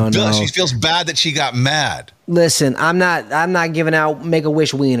 No. She feels bad that she got mad. Listen, I'm not giving out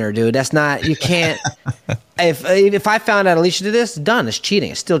Make-A-Wish wiener, dude. That's not, you can't. If I found out Alicia did this, done. It's cheating.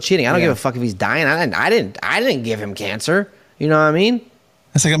 It's still cheating. I don't give a fuck if he's dying. I didn't give him cancer. You know what I mean?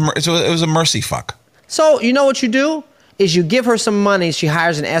 It's like it was a mercy fuck. So you know what you do is you give her some money. She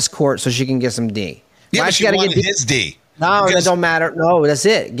hires an escort so she can get some D. Yeah, Why but she wanted his D. No, that don't matter. No, that's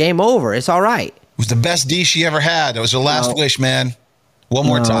it. Game over. It's all right. It was the best D she ever had. It was her last wish, man. One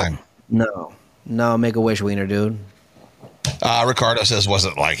more time. No, Make-A-Wish wiener, dude. Ricardo says, was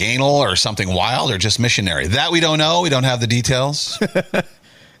it like anal or something wild or just missionary? That we don't know. We don't have the details.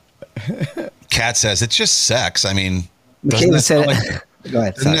 Kat says, it's just sex. I mean, doesn't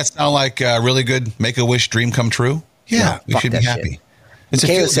that sound like a really good Make-A-Wish dream come true? Yeah, we should be happy. Shit. It's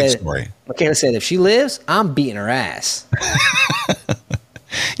Michaela a feel-good story. Michaela said, if she lives, I'm beating her ass.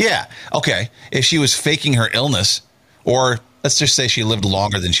 Yeah. Okay. If she was faking her illness, or let's just say she lived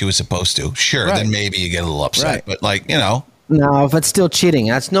longer than she was supposed to, sure, then maybe you get a little upset. Right. But No, but still cheating.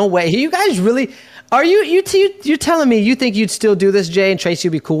 That's no way. You guys really are you're telling me you think you'd still do this, Jay, and Tracy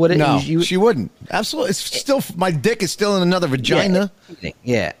would be cool with it? No, she wouldn't. Absolutely. It's still my dick is still in another vagina.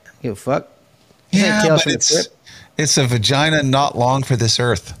 Yeah. Give a fuck. Yeah, but it's a vagina not long for this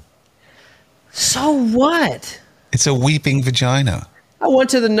earth. So what? It's a weeping vagina. I went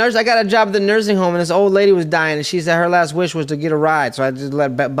to the nurse. I got a job at the nursing home, and this old lady was dying, and she said her last wish was to get a ride. So I just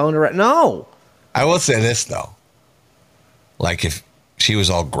let bone her. No. I will say this though, like if she was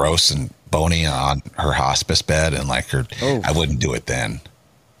all gross and bony on her hospice bed, and I wouldn't do it then.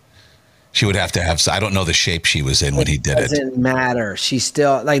 She would have to have. I don't know the shape she was in when he did it. Doesn't matter. She's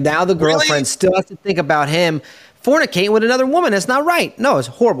still now. The girlfriend still has to think about him fornicating with another woman. That's not right. No, it's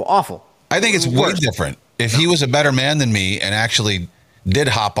horrible, awful. I think it's way different. If he was a better man than me and actually did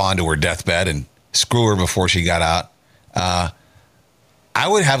hop onto her deathbed and screw her before she got out, I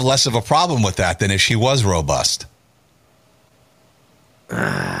would have less of a problem with that than if she was robust.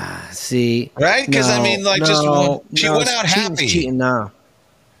 See, right? Because she went out happy. Cheating, no.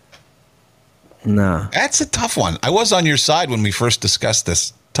 That's a tough one. I was on your side when we first discussed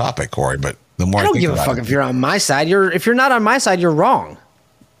this topic, Corey. But the more I don't give a fuck if you're on my side. If you're not on my side, you're wrong.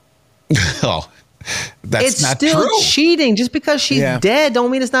 Oh, that's It's not still true. cheating. Just because she's Yeah. dead don't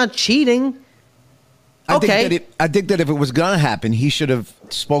mean it's not cheating. I Okay. think that if it was gonna happen, he should have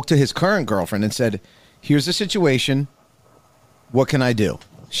spoke to his current girlfriend and said, "Here's the situation. What can I do?"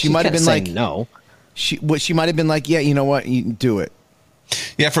 She might have kept been saying like, no. She might have been like, "Yeah, you know what? You do it."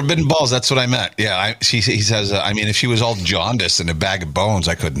 Yeah, forbidden balls. That's what I meant. Yeah, he says. I mean, if she was all jaundiced and a bag of bones,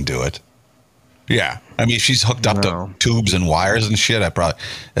 I couldn't do it. Yeah, I mean, if she's hooked up to tubes and wires and shit, let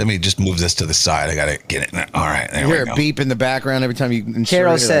me just move this to the side. I gotta get it. All right, there You we hear go. a beep in the background every time you insert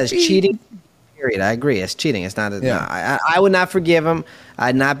Carol it, says like, cheating. Period. I agree. It's cheating. It's not. Yeah. No, I would not forgive him.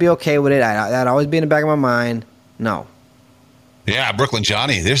 I'd not be okay with it. That'd always be in the back of my mind. No. Yeah, Brooklyn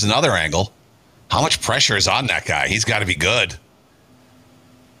Johnny. There's another angle. How much pressure is on that guy? He's got to be good.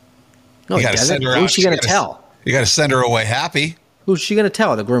 No, he gotta doesn't. send her Who's out. she going to gotta- tell? You got to send her away happy. Who's she going to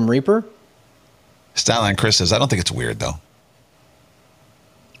tell? The Grim Reaper? Styline Chris says, I don't think it's weird, though.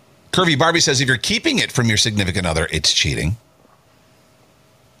 Curvy Barbie says, if you're keeping it from your significant other, it's cheating.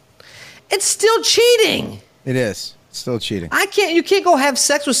 It's still cheating. It is. It's still cheating. You can't go have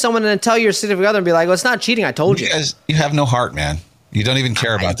sex with someone and then tell your significant other and be like, well, it's not cheating. I told you. Guys, you have no heart, man. You don't even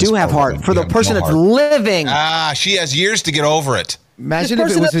care about I this. do have poor heart woman. for You the have no person that's heart. living. She has years to get over it. Imagine the if it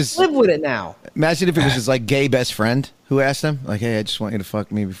person was that his. live with it now. Imagine if it was his like gay best friend who asked him, like, "Hey, I just want you to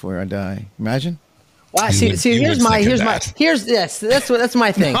fuck me before I die." Imagine. Why? You See, would here's think my of that. that's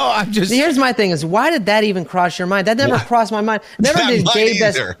my thing. No, I'm just- Here's my thing is why did that even cross your mind? That never crossed my mind. Never Not did mine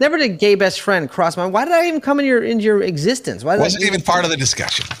either. never did gay best friend cross my mind. Why did I even come into your existence? Why did Wasn't even part of the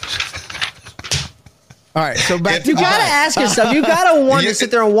discussion. All right, so back. You gotta ask yourself. You gotta wonder, You-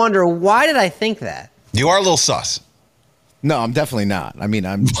 sit there and wonder, why did I think that? You are a little sus. No, I'm definitely not. I mean,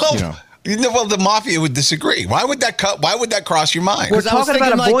 I'm. You know. Well, the mafia would disagree. Why would that cross your mind? We're 'Cause I was talking about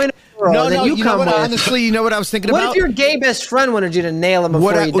thinking, a boy like- and a girl No, that no. you You know come what? with. Honestly, you know what I was thinking What about. if your gay best friend wanted you to nail him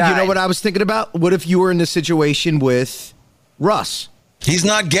before he died? You know what I was thinking about? What if you were in this situation with Russ? He's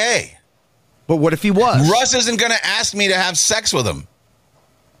not gay. But what if he was? Russ isn't going to ask me to have sex with him.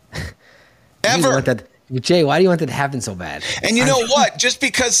 You Ever. want that, Jay, why do you want that to happen so bad? And you know what? Just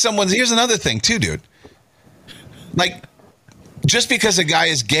because here's another thing too, dude. Like, just because a guy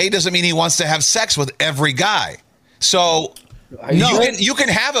is gay doesn't mean he wants to have sex with every guy. So you can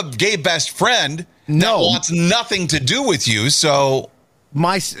have a gay best friend that wants nothing to do with you. So All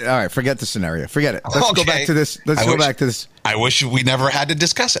right, forget the scenario. Forget it. Let's go back to this. Go back to this. I wish we never had to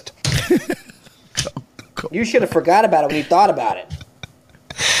discuss it. You should have forgot about it when you thought about it.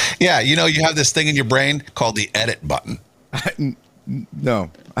 Yeah, you have this thing in your brain called the edit button. No.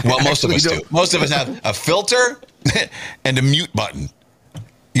 Well, most of us Actually do. Most of us have a filter and a mute button.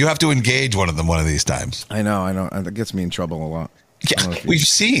 You have to engage one of them one of these times. I know. That gets me in trouble a lot. Yeah, we've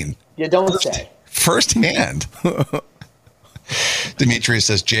seen You don't say. firsthand. Demetrius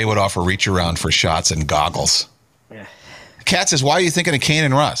says Jay would offer reach around for shots and goggles. Kat says, why are you thinking of Kane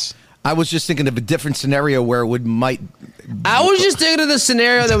and Russ? I was just thinking of a different scenario where it might. I was just thinking of the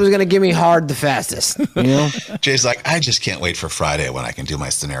scenario that was going to give me hard the fastest. You know? Jay's like, I just can't wait for Friday when I can do my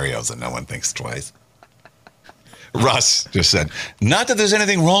scenarios and no one thinks twice. Russ just said, not that there's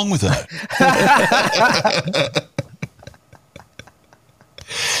anything wrong with that.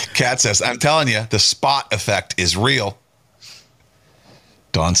 Kat says, I'm telling you, the spot effect is real.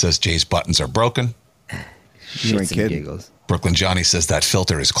 Dawn says Jay's buttons are broken. You ain't Shits and kidding. giggles. Brooklyn Johnny says that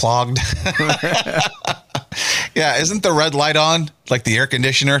filter is clogged. Yeah, isn't the red light on like the air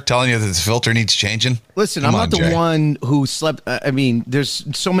conditioner telling you that the filter needs changing? Listen, Come I'm on, not the Jay. one who slept. I mean, there's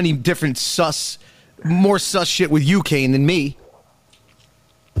so many different more sus shit with you, Kane, than me.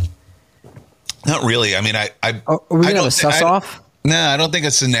 Not really. I mean, Are we going to have a sus off? No, I don't think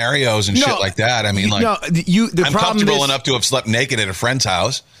it's scenarios and shit like that. I mean, like, The I'm problem comfortable is, enough to have slept naked at a friend's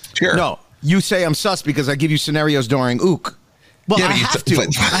house. Sure. No, you say I'm sus because I give you scenarios during ook. Well, Yeah, I but you have t- to.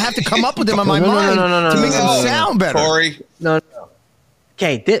 but- I have to come up with them on my No, mind no, to make them No, sound better. Corey, No.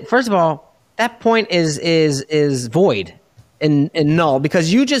 Okay, first of all, that point is void and null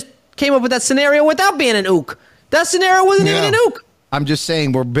because you just came up with that scenario without being an ook. That scenario wasn't even Yeah. an ook. I'm just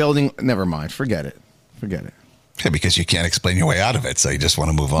saying we're building. Never mind. Forget it. yeah, because you can't explain your way out of it, so you just want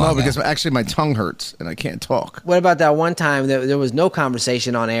to move on. No, now. because actually my tongue hurts and I can't talk. What about that one time that there was no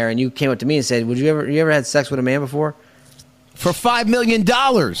conversation on air and you came up to me and said, you ever had sex with a man before?" For $5 million,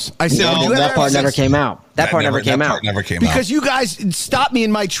 I said, No, "Would you ever that have part sex-" never came out. That part never came out. Because you guys stopped me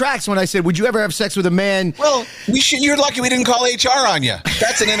in my tracks when I said, "Would you ever have sex with a man?" Well, you're lucky we didn't call HR on you.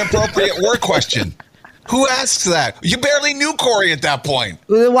 That's an inappropriate word question. Who asks that? You barely knew Corey at that point.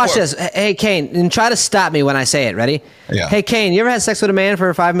 Watch this. Hey, Kane, and try to stop me when I say it. Ready? Yeah. Hey, Kane, you ever had sex with a man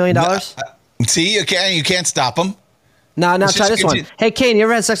for $5 million? See, you can't stop him. No, Let's try just this one. continue. Hey, Kane, you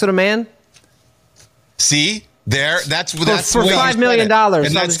ever had sex with a man? See? That's For the way you $5 said million. it.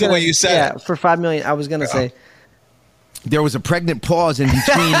 And that's the way you said yeah, it. for $5 million. I was gonna say There was a pregnant pause in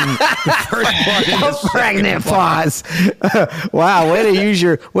between the first part and the pregnant pause. Wow, way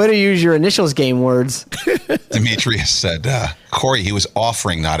to use your initials game words. Demetrius said, Corey, he was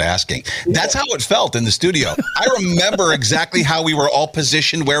offering, not asking. That's how it felt in the studio. I remember exactly how we were all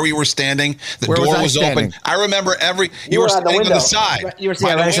positioned, where we were standing. The Where was door I was standing? open. I remember you were were at the standing on the window. side. You were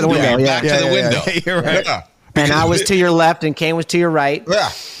standing by right next to the window, yeah. Back to the window. You're right. Yeah. And I was to your left, and Kane was to your right.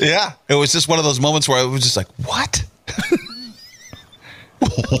 Yeah. It was just one of those moments where I was just like, what?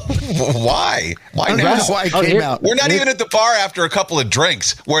 Why? Why I don't now? know why it Oh, came here- out. We're not even at the bar after a couple of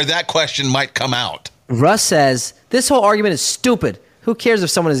drinks where that question might come out. Russ says this whole argument is stupid. Who cares if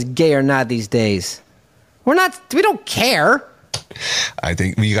someone is gay or not these days? We don't care. I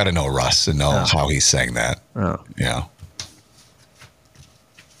think you got to know Russ and know how he's saying that. Oh. Yeah.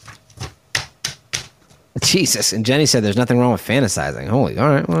 Jesus. And Jenny said there's nothing wrong with fantasizing. Holy, all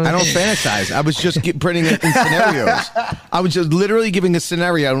right. Well, I don't fantasize. I was just putting it in scenarios. I was just literally giving a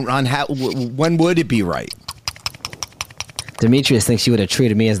scenario on how when would it be right. Demetrius thinks you would have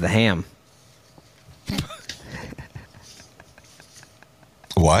treated me as the ham.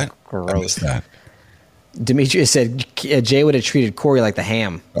 What? Gross. I missed that. Demetrius said Jay would have treated Corey like the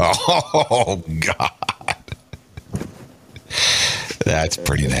ham. Oh, God. That's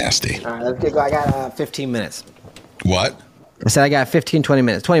pretty nasty. All right, let's go. I got 15 minutes. What? I said I got 15, 20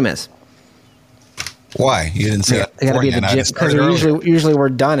 minutes. 20 minutes. Why? You didn't say that I got to be at beforehand. the I gym just because started early. usually we're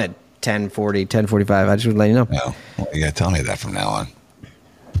done at 10:40, 10:45. I just would let you know. No. Well, you got to tell me that from now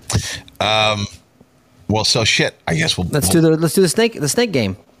on. Well, so shit. I guess Let's do the snake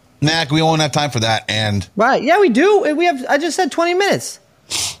game. Nah, we won't have time for that. And Right? Yeah, we do. We have. I just said 20 minutes.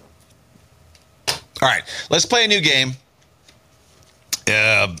 all right, let's play a new game.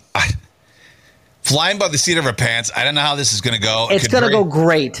 Flying by the seat of our pants. I don't know how this is going to go. It's going to go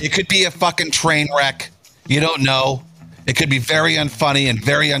great. It could be a fucking train wreck. You don't know. It could be very unfunny and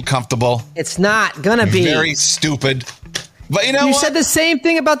very uncomfortable. It's not going to be. Very stupid. But you know You what? said the same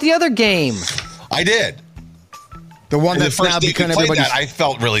thing about the other game. I did. The one The that's first now day we become played everybody's. that, I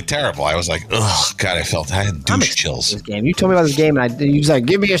felt really terrible. I was like, ugh, God, I had I'm douche excited for chills. This game. You told me about this game, and you was like,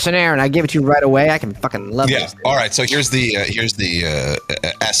 "Give me a scenario," and I gave it to you right away. I can fucking love Yeah. this. All right. So here's the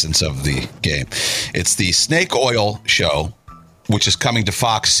essence of the game. It's the Snake Oil show, which is coming to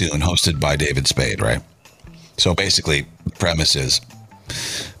Fox soon, hosted by David Spade. Right. So basically, the premise is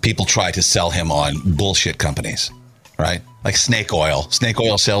people try to sell him on bullshit companies, right? Like snake oil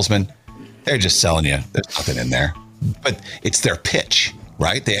salesmen. They're just selling you. There's nothing in there, but it's their pitch,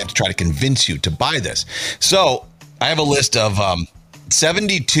 right? They have to try to convince you to buy this. So I have a list of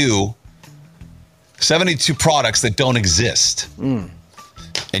 72 products that don't exist. And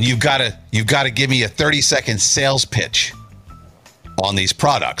you've got to give me a 30-second sales pitch on these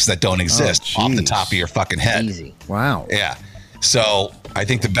products that don't exist off the geez. top of your fucking head. Easy. Wow. Yeah. So I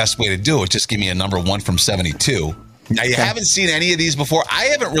think the best way to do it, just give me a number 1 from 72. Now, you haven't seen any of these before. I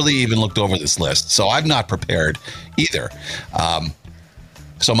haven't really even looked over this list, so I'm not prepared either.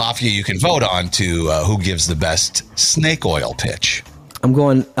 So, Mafia, you can vote on to who gives the best snake oil pitch. I'm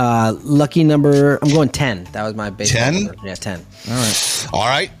going lucky number. I'm going 10. That was my base. 10? number. Yeah, 10. All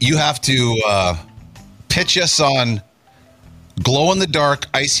right. You have to pitch us on glow-in-the-dark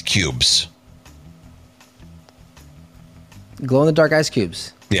ice cubes. Glow in the dark ice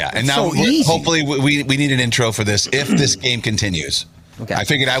cubes. Yeah, and now so easy. hopefully we need an intro for this if this game continues. Okay. I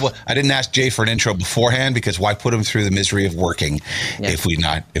figured I didn't ask Jay for an intro beforehand because why put him through the misery of working if we're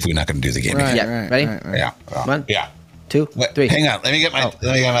not going to do the game Right, again? Yeah, ready? right. Yeah. One, Yeah. 2, Wait, 3. hang on. Let me get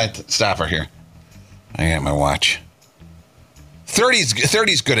my stopper here. I got my watch.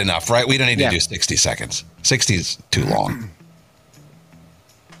 30's good enough, right? We don't need to Yeah. do 60 seconds. 60's too long.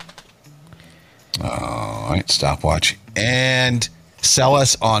 All right, stopwatch. And sell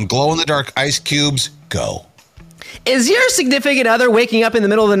us on glow-in-the-dark ice cubes. Go. Is your significant other waking up in the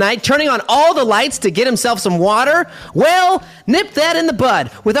middle of the night, turning on all the lights to get himself some water? Well, nip that in the bud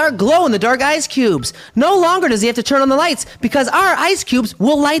with our glow-in-the-dark ice cubes. No longer does he have to turn on the lights because our ice cubes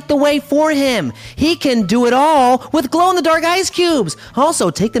will light the way for him. He can do it all with glow-in-the-dark ice cubes. Also,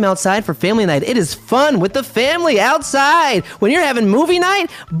 take them outside for family night. It is fun with the family outside. When you're having movie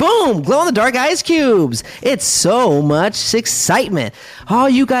night, boom, glow-in-the-dark ice cubes. It's so much excitement. All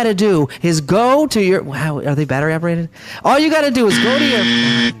you got to do is go to your... Wow, are they battery operated? All you got to do is go to your...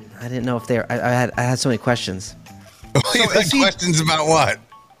 I didn't know if they were... I had so many questions. You had questions about what?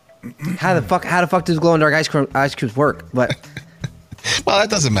 How the fuck does glow in dark ice cubes work? But Well, that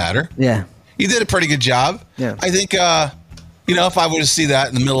doesn't matter. yeah, You did a pretty good job. Yeah. I think, if I were to see that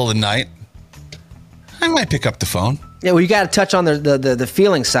in the middle of the night, I might pick up the phone. Yeah, well, you got to touch on the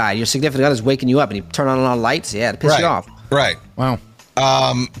feeling side. Your significant other's waking you up, and you turn on all the lights. Yeah, to piss you off. Right. Wow.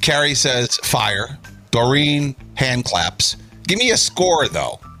 Carrie says fire. Doreen, hand claps. Give me a score,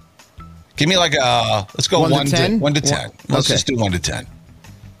 though. Give me like let's go 1 to 10. 1 to 10. Let's just do 1 to 10.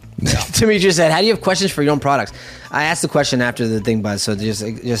 Yeah. Demetrius said, how do you have questions for your own products? I asked the question after the thing, Buzz, so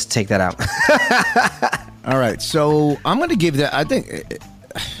just take that out. All right, so I'm going to give that, I think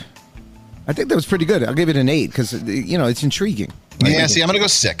that was pretty good. I'll give it an 8 because, it's intriguing. Yeah, see, I'm going to go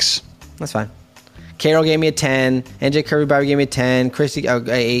 6. That's fine. Carol gave me a 10. NJ Kirby Bobby gave me a 10. Christy,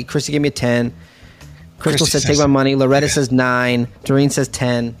 8. Christy gave me a 10. Crystal says, take my money. Loretta says 9. Doreen says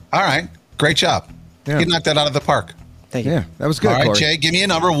 10. All right. Great job. Yeah. You knocked that out of the park. Thank you. Yeah, that was good. All right, Corey. Jay, give me a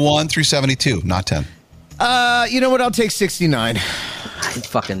number 1 through 72, not 10. You know what? I'll take 69.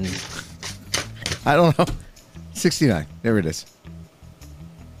 I don't know. 69. There it is.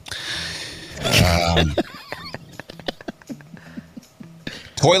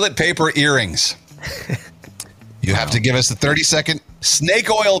 Toilet paper earrings. You have to give us the 30-second snake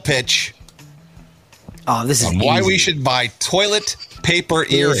oil pitch Oh, this is on why easy. we should buy toilet paper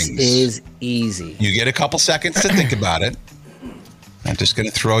earrings. This is easy. You get a couple seconds to think about it. I'm just going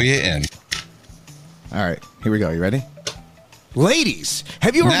to throw you in. All right, here we go. You ready? Ladies,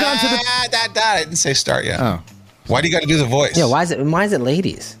 have you ever gone to the... I didn't say start yet. Oh. Why do you got to do the voice? Yeah, why is it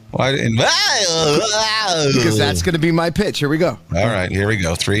ladies? Why? Because that's going to be my pitch. Here we go. All right, here we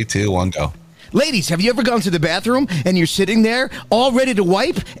go. 3, 2, 1, go. Ladies, have you ever gone to the bathroom and you're sitting there all ready to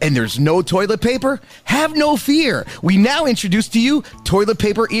wipe and there's no toilet paper? Have no fear. We now introduce to you toilet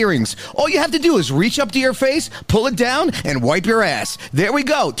paper earrings. All you have to do is reach up to your face, pull it down, and wipe your ass. There we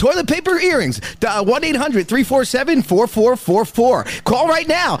go. Toilet paper earrings. Dial 1-800-347-4444. Call right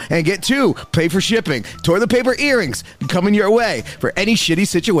now and get 2. Pay for shipping. Toilet paper earrings coming your way for any shitty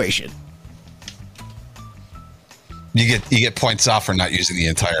situation. You get points off for not using the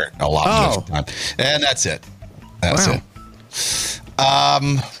entire allotment of time. And that's it. That's Wow.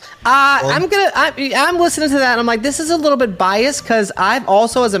 it. I'm listening to that and I'm like, this is a little bit biased because I've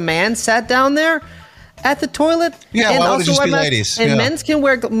also, as a man, sat down there at the toilet. Yeah, and why would it just be my- ladies? And Yeah. men can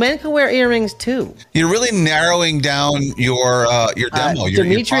wear earrings too. You're really narrowing down your demo. Your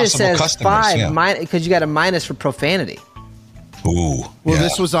Demetrius possible says customers. 5 Yeah. because you got a minus for profanity. Ooh. Well, yeah.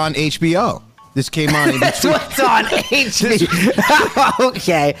 this was on HBO. This came on in between. What's on HBO?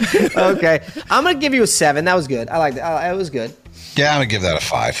 Okay. I'm gonna give you a 7. That was good. I liked it. It was good. Yeah, I'm gonna give that a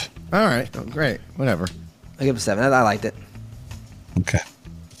 5. All right. Oh, great. Whatever. I give it a 7. I liked it. Okay.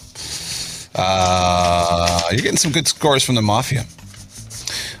 You're getting some good scores from the Mafia.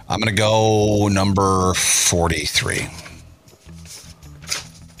 I'm gonna go number 43.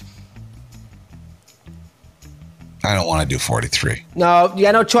 I don't want to do 43. No, you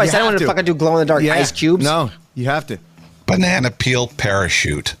got no choice. You I don't have want to to. fucking do glow in the dark ice cubes. No, you have to. Banana peel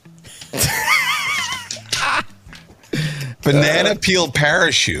parachute. Banana peel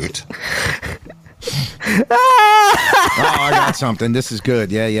parachute. Oh, I got something. This is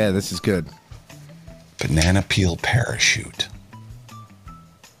good. Yeah, this is good. Banana peel parachute.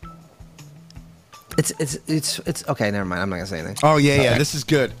 It's okay. Never mind. I'm not gonna say anything. Oh, yeah. This is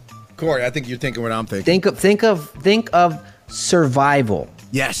good. Corey, I think you're thinking what I'm thinking. Think of survival.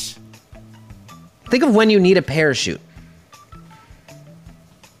 Yes. Think of when you need a parachute.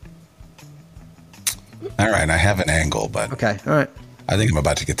 All right, I have an angle, but Okay. All right. I think I'm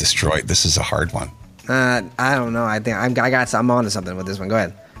about to get destroyed. This is a hard one. I don't know. I think I'm on to something with this one. Go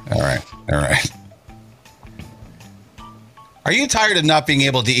ahead. All right. Are you tired of not being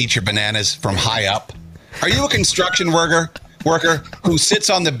able to eat your bananas from high up? Are you a construction worker who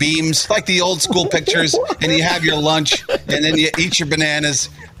sits on the beams like the old school pictures, and you have your lunch and then you eat your bananas,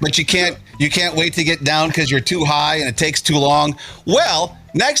 but you can't wait to get down because you're too high and it takes too long? Well,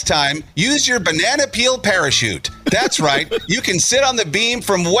 next time, use your banana peel parachute. That's right. You can sit on the beam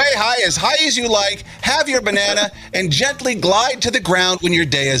from way high as you like, have your banana, and gently glide to the ground when your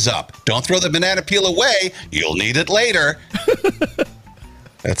day is up. Don't throw the banana peel away. You'll need it later.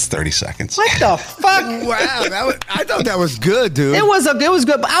 That's 30 seconds. What the fuck? Wow, I thought that was good, dude. It was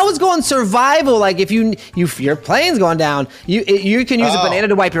good, but I was going survival. Like if your plane's going down, you can use a banana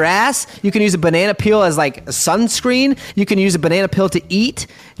to wipe your ass. You can use a banana peel as like a sunscreen. You can use a banana peel to eat.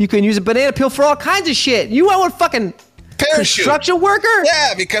 You can use a banana peel for all kinds of shit. You went with fucking Parachute. construction worker?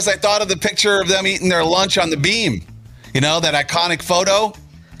 Yeah, because I thought of the picture of them eating their lunch on the beam. You know, that iconic photo?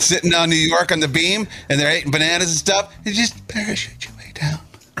 Sitting on New York on the beam, and they're eating bananas and stuff. They just parachute your way down.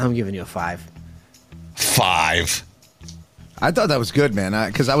 I'm giving you a 5. 5. I thought that was good, man.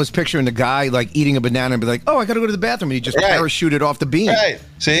 Because I was picturing the guy like eating a banana and be like, "Oh, I got to go to the bathroom," and he just parachuted off the beam. Right.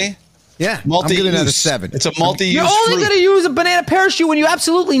 See? Yeah. Multi-use. I'm giving that a 7. It's a multi-use You're only fruit. going to use a banana parachute when you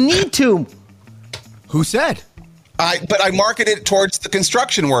absolutely need to. Who said? But I market it towards the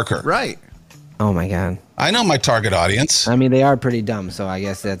construction worker. Right. Oh my god. I know my target audience. I mean, they are pretty dumb, so I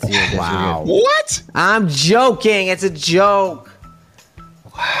guess that's you. Wow. What? I'm joking. It's a joke.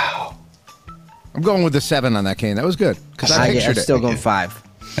 Wow. I'm going with the 7 on that, Kane. That was good because I I'm pictured it. still going 5.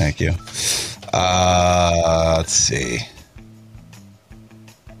 Thank you. Let's see.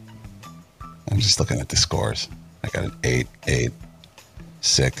 I'm just looking at the scores. I got an 8, 8,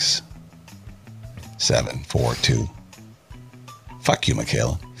 6, 7, 4, 2. Fuck you,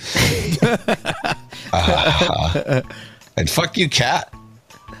 Michaela. And fuck you, Kat.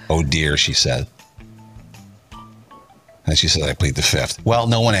 Oh dear, she said. And she said I plead the 5th. Well,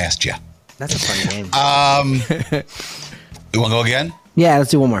 no one asked you. That's a funny game. You want to go again? Yeah,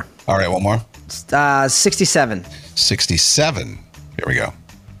 let's do one more. All right, one more. 67. 67. Here we go.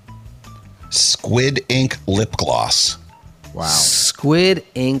 Squid Ink lip gloss. Wow. Squid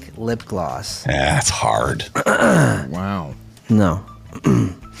Ink lip gloss. Yeah, that's hard. Wow. No.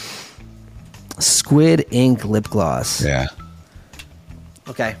 Squid Ink lip gloss. Yeah.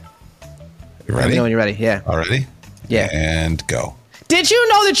 Okay. You Let me ready? know when you're ready. Yeah. All ready? Yeah. And go. Did you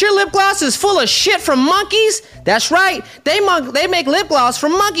know that your lip gloss is full of shit from monkeys? That's right. They make lip gloss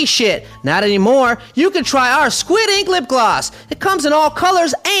from monkey shit. Not anymore. You can try our Squid Ink lip gloss. It comes in all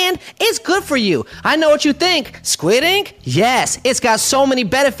colors and it's good for you. I know what you think. Squid Ink? Yes. It's got so many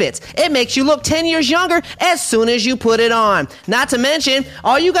benefits. It makes you look 10 years younger as soon as you put it on. Not to mention,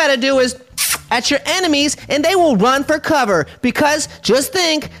 all you gotta do is at your enemies and they will run for cover because just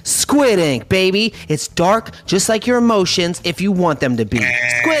think Squid Ink, baby. It's dark just like your emotions if you want them to be.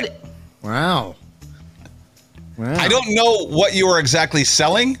 Squid. Wow. Wow. I don't know what you were exactly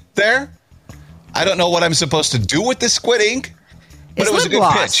selling there. I don't know what I'm supposed to do with this Squid Ink. But It's it was a lip good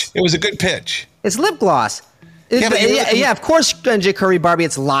gloss. pitch. It was a good pitch. It's lip gloss. Yeah, but you're looking- Of course, J. Curry Barbie,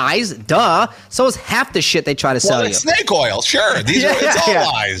 it's lies. Duh. So is half the shit they try to sell Well, you. it's snake oil. Sure. These are it's all Yeah.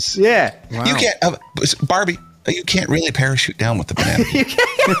 lies. Yeah. Wow. You can't Barbie, you can't really parachute down with the banana.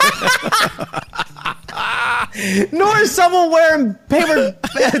 Nor is someone wearing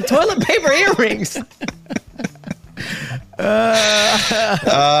toilet paper earrings.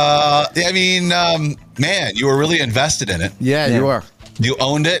 I mean, man, you were really invested in it. Yeah, you are. You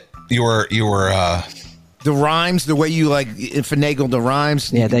owned it. You were The rhymes, the way you like finagle the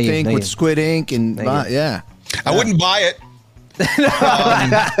rhymes. Yeah, thank you, think thank with you. Squid Ink and yeah. I wouldn't buy it. Even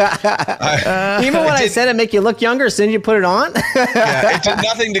when I said it make you look younger as soon as you put it on. Yeah, it did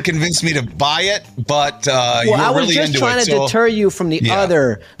nothing to convince me to buy it, but you Well, were I was really just into trying it. to So, deter you from the Yeah.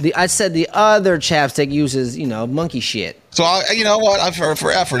 other. I said the other chapstick uses, monkey shit. so you know what?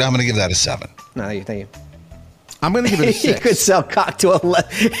 For effort, I'm going to give that a 7. No, thank you. I'm going to give it a He 6. could sell cock to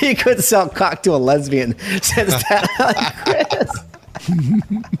he could sell cock to a lesbian. Says that Chris.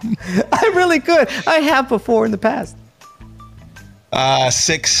 I really could. I have before in the past.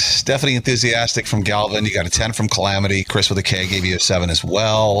 6, Definitely Enthusiastic from Galvin. You got a 10 from Calamity. Chris with a K gave you a 7 as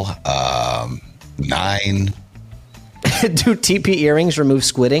well. 9. Do TP earrings remove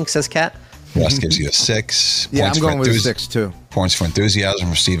squid ink? Says Kat. Russ gives you a 6. Yeah, Points I'm for going with a enthusi- 6 too. Points for enthusiasm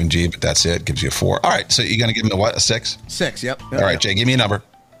from Stephen G, but that's it. Gives you a 4. All right, so you're going to give him a what? A 6? 6, yep. All right, Jay, give me a number.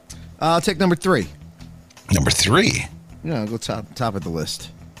 I'll take number 3. Number 3, Yeah, I'll go top of the list.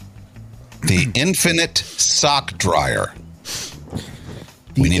 the Infinite Sock Dryer.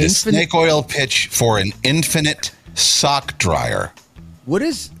 We need a Infinite- snake oil pitch for an Infinite Sock Dryer. What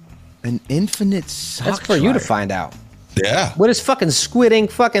is an infinite sock That's for you to dryer? find out. Yeah. What is fucking squid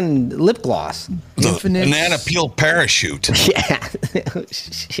ink fucking lip gloss? The Infinite- banana peel parachute. Yeah.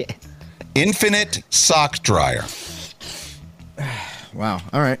 Shit. Infinite Sock Dryer. Wow.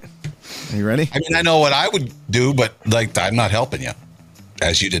 All right. Are you ready? I mean, I know what I would do, but I'm not helping you,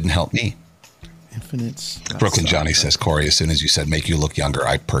 as you didn't help me. Infinite sock Brooklyn dryer. Johnny says, Corey, as soon as you said make you look younger,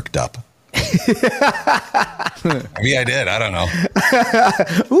 I perked up. Maybe I did. I don't know.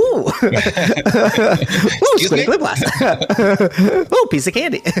 Ooh. Ooh, Excuse squid me? ink lip gloss. Ooh, piece of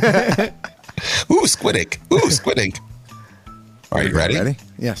candy. Ooh, squid ink. Ooh, squid ink. All right, you ready? Ready?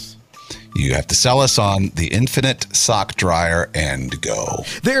 Yes. You have to sell us on the Infinite Sock Dryer and go.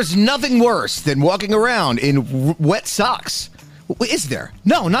 There's nothing worse than walking around in wet socks. Is there?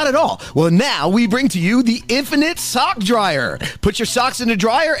 No, not at all. Well, now we bring to you the Infinite Sock Dryer. Put your socks in a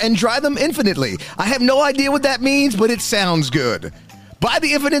dryer and dry them infinitely. I have no idea what that means, but it sounds good. Buy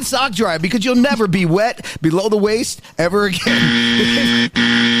the Infinite Sock Dryer because you'll never be wet below the waist ever again.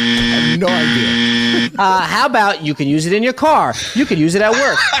 I have no idea. How about you can use it in your car? You can use it at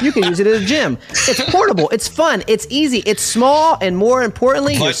work. You can use it at the gym. It's portable. It's fun. It's easy. It's small. And more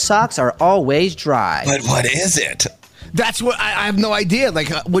importantly, your socks are always dry. But what is it? That's what I have no idea. Like,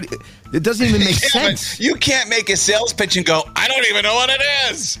 what? It doesn't even make sense. You can't make a sales pitch and go, I don't even know what it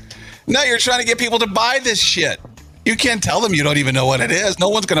is. No, you're trying to get people to buy this shit. You can't tell them you don't even know what it is. No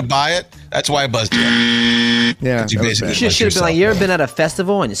one's going to buy it. That's why I buzzed you. Yeah, You basically You should have been like, you ever been at a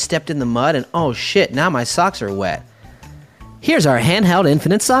festival and you stepped in the mud and, oh shit, now my socks are wet. Here's our handheld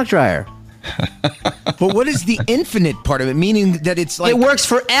Infinite Sock Dryer. But what is the infinite part of it? Meaning that it's like It works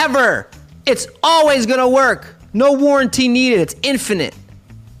forever. It's always going to work. No warranty needed. It's infinite.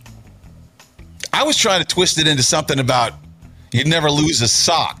 I was trying to twist it into something about you'd never lose a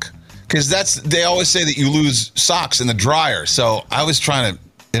sock. Because they always say that you lose socks in the dryer. So I was trying to,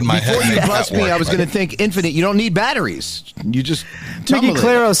 in my head, Before you make bust that me, work, I was but- going to think infinite. You don't need batteries. You just Mickey tumble it.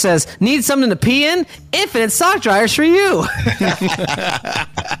 Claro says, need something to pee in? Infinite Sock Dryers for you.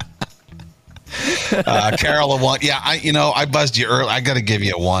 Carol, a 1. Yeah, I buzzed you early. I got to give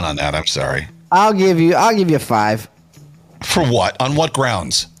you a 1 on that. I'm sorry. I'll give you a 5. For what? On what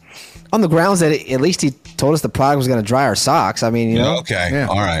grounds? On the grounds that at least he told us the product was going to dry our socks. I mean, you know. Okay. Yeah.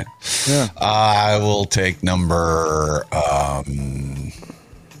 All right. Yeah. I will take number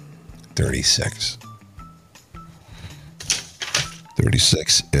 36.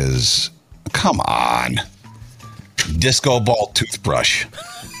 36 is, come on, disco ball toothbrush.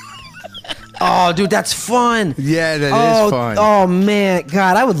 Oh, dude, that's fun. Yeah, that is fun. Oh man,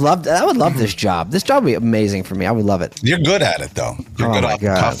 God, I would love this job. This job would be amazing for me. I would love it. You're good at it, though. You're Oh, good my off the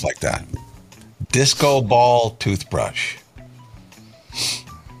God. cuff like that. Disco ball toothbrush.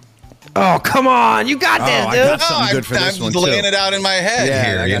 Oh, come on, you got this, I dude. got something good for I'm this one, laying too. it out in my head Yeah,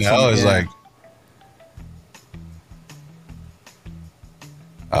 here. I You got know, something, it's yeah. like.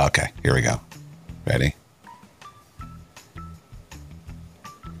 Okay, here we go. Ready?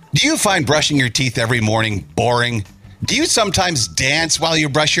 Do you find brushing your teeth every morning boring? Do you sometimes dance while you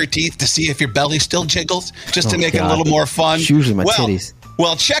brush your teeth to see if your belly still jiggles, just to Oh, make it a God. little more fun? It's usually my titties.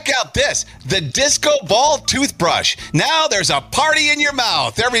 Well, check out this, the Disco Ball Toothbrush. Now there's a party in your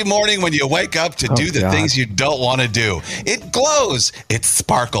mouth every morning when you wake up to do the God. things you don't want to do. It glows, it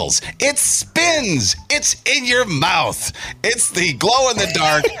sparkles, it spins, it's in your mouth. It's the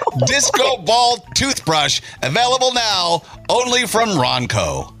glow-in-the-dark Disco Ball Toothbrush, available now only from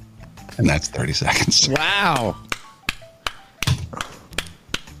Ronco. And that's 30 seconds. Wow.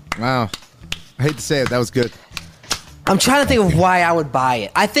 Wow. I hate to say it. That was good. I'm trying to think of why I would buy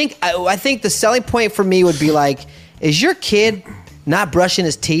it. I think the selling point for me would be like, is your kid not brushing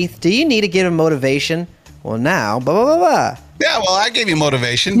his teeth? Do you need to give him motivation? Well, now, blah, blah, blah, blah. Yeah, well, I gave you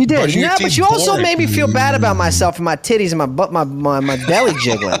motivation. You did. Brushing your Yeah, but teeth you also boring. made me feel bad about myself and my titties and my butt, my belly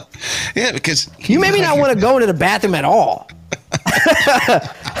jiggling. Yeah, because You made me not want to go into the bathroom at all.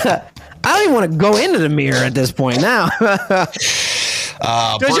 I don't even want to go into the mirror at this point now.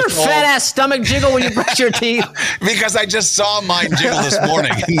 Does your first of all- fat ass stomach jiggle when you brush your teeth? Because I just saw mine jiggle this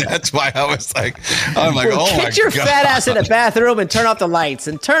morning, and that's why I was like, oh my god. Get your fat ass in the bathroom and turn off the lights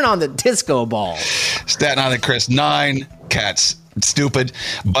and turn on the disco ball. Staten Island Chris, 9. Cats, stupid.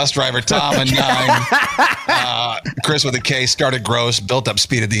 Bus driver Tom, a 9. Chris with a K, started gross, built up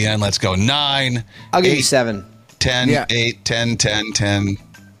speed at the end. Let's go. 9. I'll give you 8, 7. 10, Yeah. 8, 10, 10, 10,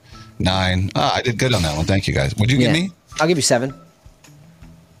 9. I did good on that one. Thank you, guys. What'd you give me? I'll give you 7.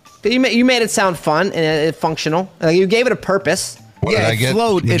 But you made it sound fun and functional. Like, you gave it a purpose. What did I it get?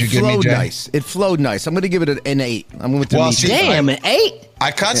 flowed. What'd It you give me, flowed Jay? nice. It flowed nice. I'm going to give it an 8. I'm with the Well, meat. see, Damn, an 8?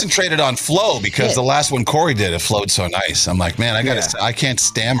 I concentrated on flow because Shit. the last one Corey did, it flowed so nice. I'm like, man, I can't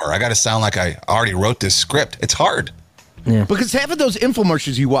stammer. I got to sound like I already wrote this script. It's hard. Because half of those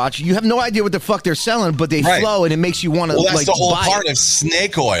infomercials you watch, you have no idea what the fuck they're selling, but they Right. flow and it makes you want to Well, that's like the whole buy part it. of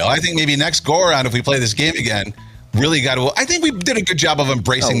snake oil. I think maybe next go around, if we play this game again, really got to. I think we did a good job of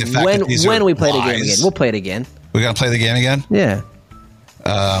embracing the fact that these when are we play the game lies. again. We'll play it again. We're going to play the game again? Yeah.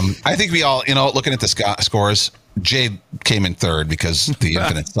 I think we all, looking at the scores, Jay came in third because the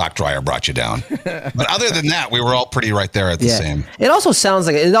infinite sock dryer brought you down. But other than that, we were all pretty right there at the Yeah. same. It also sounds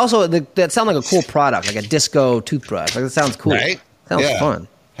like that sounds like a cool product, like a disco toothbrush. Like, it sounds cool. Right? Sounds Yeah. fun.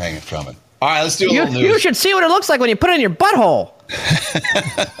 Hang it coming. All right, let's do a You, little news. you should see what it looks like when you put it in your butthole.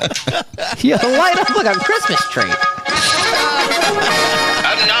 You light up like a Christmas tree.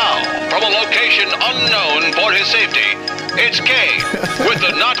 And now, from a location unknown for his safety, it's Kay with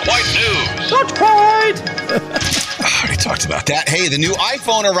the Not Quite News. Not quite. I already talked about that. Hey, the new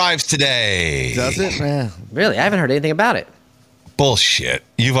iPhone arrives today. Does it? Yeah. Really, I haven't heard anything about it. Bullshit.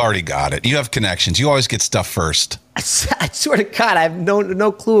 You've already got it. You have connections. You always get stuff first. I swear to God, I have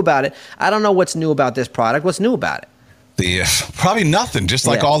no clue about it. I don't know what's new about this product. What's new about it? Probably nothing, just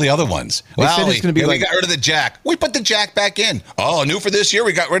like all the other ones. They said it's gonna be we got rid of the jack. We put the jack back in. Oh, new for this year,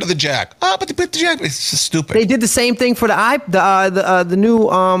 we got rid of the jack. Oh, but they put the jack. It's just stupid. They did the same thing for the new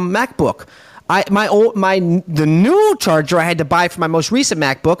MacBook. The new charger I had to buy for my most recent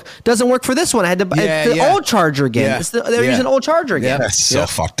MacBook doesn't work for this one. I had to buy the old charger again. Yeah. They're using old charger again. That's so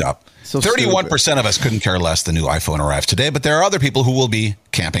fucked up. So 31% of us couldn't care less the new iPhone arrived today, but there are other people who will be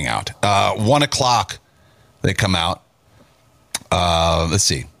camping out. 1 o'clock, they come out. Let's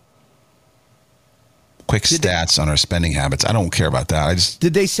see. Quick stats on our spending habits. I don't care about that.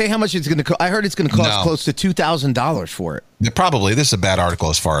 Did they say how much it's going to cost? I heard it's going to cost close to $2,000 for it. Probably. This is a bad article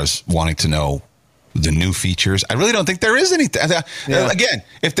as far as wanting to know the new features. I really don't think there is anything. Again,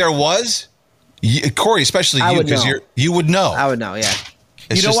 if there was, Corey, especially you, because you would know. I would know. Yeah.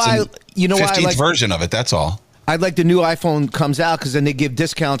 It's why 15th version of it. That's all. I'd like the new iPhone comes out because then they give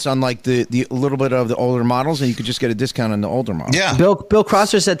discounts on like the little bit of the older models, and you could just get a discount on the older models. Yeah. Bill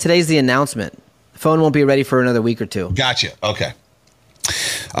Crosser said today's the announcement. The phone won't be ready for another week or two. Gotcha. Okay.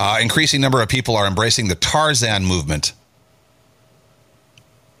 Increasing number of people are embracing the Tarzan movement.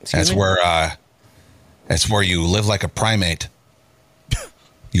 That's where you live like a primate.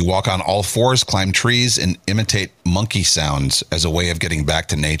 You walk on all fours, climb trees, and imitate monkey sounds as a way of getting back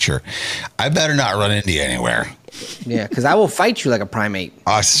to nature. I better not run into you anywhere. Yeah, because I will fight you like a primate.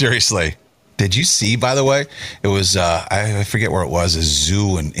 Seriously. Did you see, by the way, it was, I forget where it was, a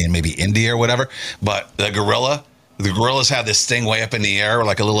zoo in maybe India or whatever, but the gorillas had this thing way up in the air,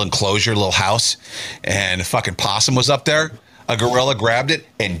 like a little enclosure, little house, and a fucking possum was up there. A gorilla grabbed it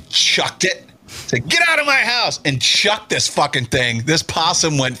and chucked it. Said, get out of my house, and chucked this fucking thing. This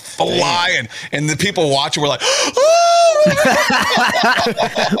possum went flying, and the people watching were like, oh!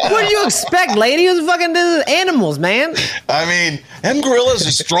 What do you expect, lady? It was fucking animals, man. I mean, them gorillas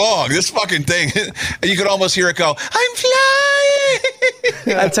are strong. This fucking thing, you could almost hear it go, I'm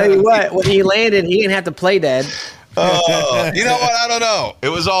flying. I'll tell you what, when he landed, he didn't have to play dead. Oh, you know what? I don't know. It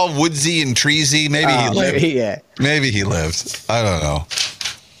was all woodsy and treesy. Maybe he lived. Maybe he lived. I don't know.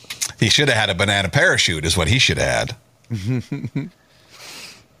 He should have had a banana parachute is what he should have had.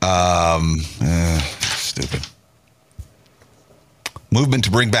 Stupid. Movement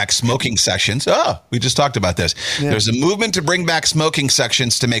to bring back smoking sections. Oh, we just talked about this. Yeah. There's a movement to bring back smoking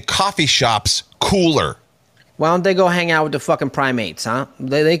sections to make coffee shops cooler. Why don't they go hang out with the fucking primates, huh?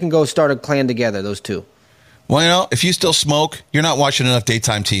 They can go start a clan together, those two. Well, if you still smoke, you're not watching enough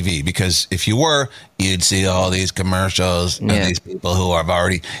daytime TV, because if you were, you'd see all these commercials and these people who have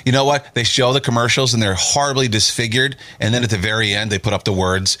already, you know what? They show the commercials and they're horribly disfigured. And then at the very end, they put up the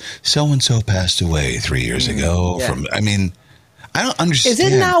words, so-and-so passed away 3 years ago from, I don't understand.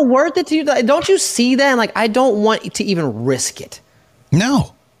 Is it not worth it to you? Don't you see that? Like, I don't want to even risk it.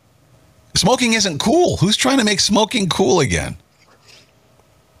 No. Smoking isn't cool. Who's trying to make smoking cool again?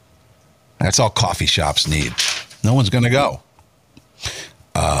 That's all coffee shops need. No one's going to go.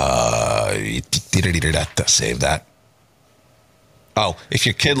 Save that. Oh, if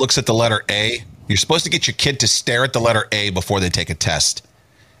your kid looks at the letter A, you're supposed to get your kid to stare at the letter A before they take a test,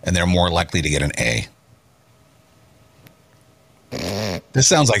 and they're more likely to get an A. This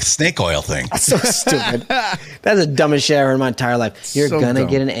sounds like snake oil thing. That's so stupid. That's the dumbest shit I heard in my entire life. You're going to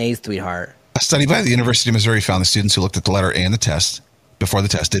get an A, sweetheart. A study by the University of Missouri found the students who looked at the letter A in the test before the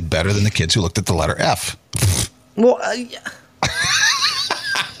test did better than the kids who looked at the letter F. Well,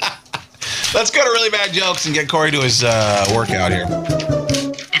 let's go to really bad jokes and get Corey to his workout here.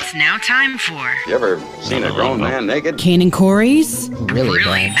 It's now time for... You ever seen a grown man naked? Kane and Corey's really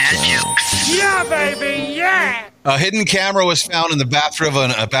bad jokes. Yeah, baby, yeah! A hidden camera was found in the bathroom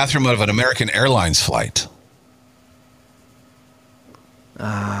of an American Airlines flight.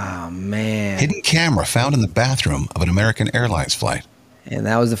 Oh, man. Hidden camera found in the bathroom of an American Airlines flight. And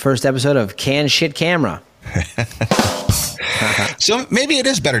that was the first episode of Can Shit Camera. So maybe it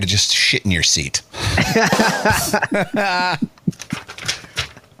is better to just shit in your seat.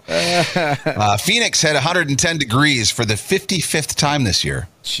 Phoenix had 110 degrees for the 55th time this year.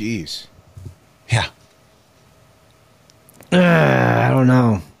 Jeez. Yeah. I don't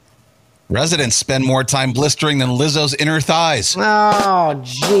know. Residents spend more time blistering than Lizzo's inner thighs. Oh,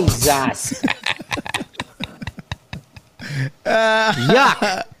 Jesus.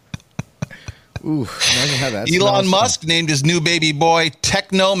 Yuck. Ooh, imagine how that Elon Musk named his new baby boy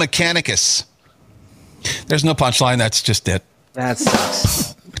Techno Mechanicus. There's no punchline. That's just it. That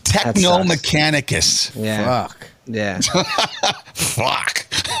sucks. Techno Mechanicus. Yeah. Fuck. Yeah. Fuck.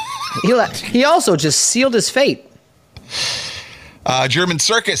 He also just sealed his fate. German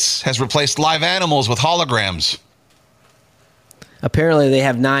circus has replaced live animals with holograms. Apparently, they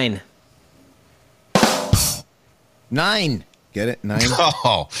have 9. 9. Get it? 9.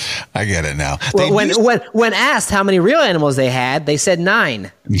 Oh, I get it now. Well, when asked how many real animals they had, they said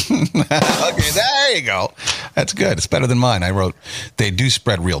 9. Okay, there you go. That's good. It's better than mine. I wrote, they do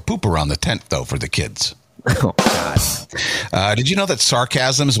spread real poop around the tent, though, for the kids. Oh, God. Did you know that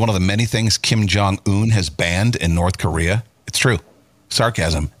sarcasm is one of the many things Kim Jong-un has banned in North Korea? It's true.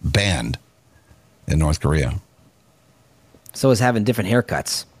 Sarcasm banned in North Korea. So is having different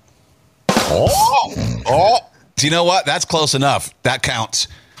haircuts. Oh. Do you know what? That's close enough. That counts.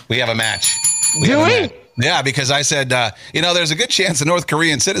 We have a match. Do we? Yeah, because I said, there's a good chance a North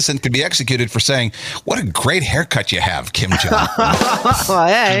Korean citizen could be executed for saying, "What a great haircut you have, Kim Jong." Oh,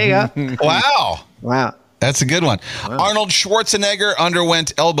 yeah, there you go. Wow. That's a good one. Wow. Arnold Schwarzenegger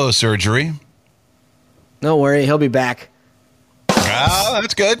underwent elbow surgery. Don't worry, he'll be back. Ah,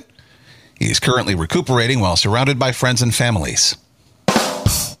 that's good. He's currently recuperating while surrounded by friends and families.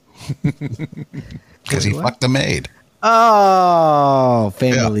 Because he fucked the maid. Oh,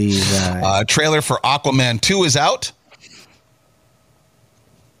 family. Yeah. Trailer for Aquaman 2 is out.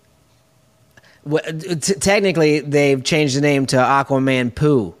 Well, technically, they've changed the name to Aquaman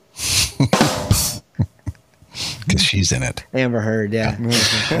Poo. Because she's in it. Amber Heard, yeah. In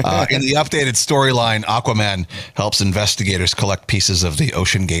the updated storyline, Aquaman helps investigators collect pieces of the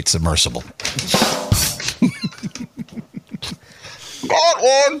Ocean Gate submersible. Got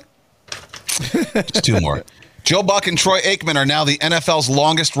one. Just 2 more. Joe Buck and Troy Aikman are now the NFL's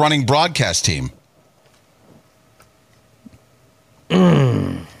longest-running broadcast team.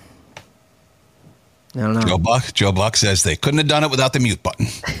 I don't know. Joe Buck says they couldn't have done it without the mute button.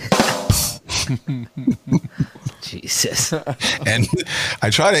 Jesus. And I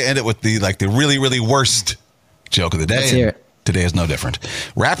try to end it with the really, really worst joke of the day. Let's hear it. Today is no different.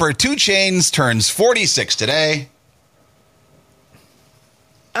 Rapper 2 Chainz turns 46 today.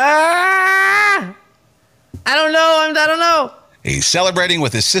 I don't know. He's celebrating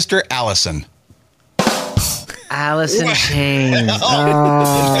with his sister Allison. Allison Chains. Oh,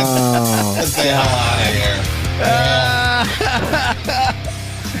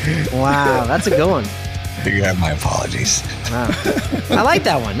 wow, that's a good one. You have my apologies. Wow. I like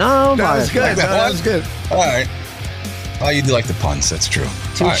that one. No, that was good. That was good. All right. Oh, you do like the puns. That's true.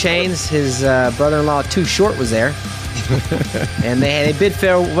 2 Chainz, his brother-in-law, Too Short, was there. And they bid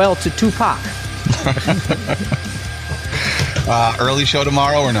farewell to Tupac. Early show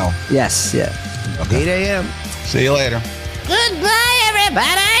tomorrow or no? Yes, yeah. Okay. 8 a.m. See you later. Goodbye,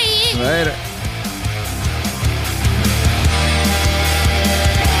 everybody. Later.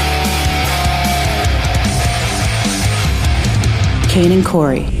 Kane and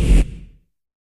Corey.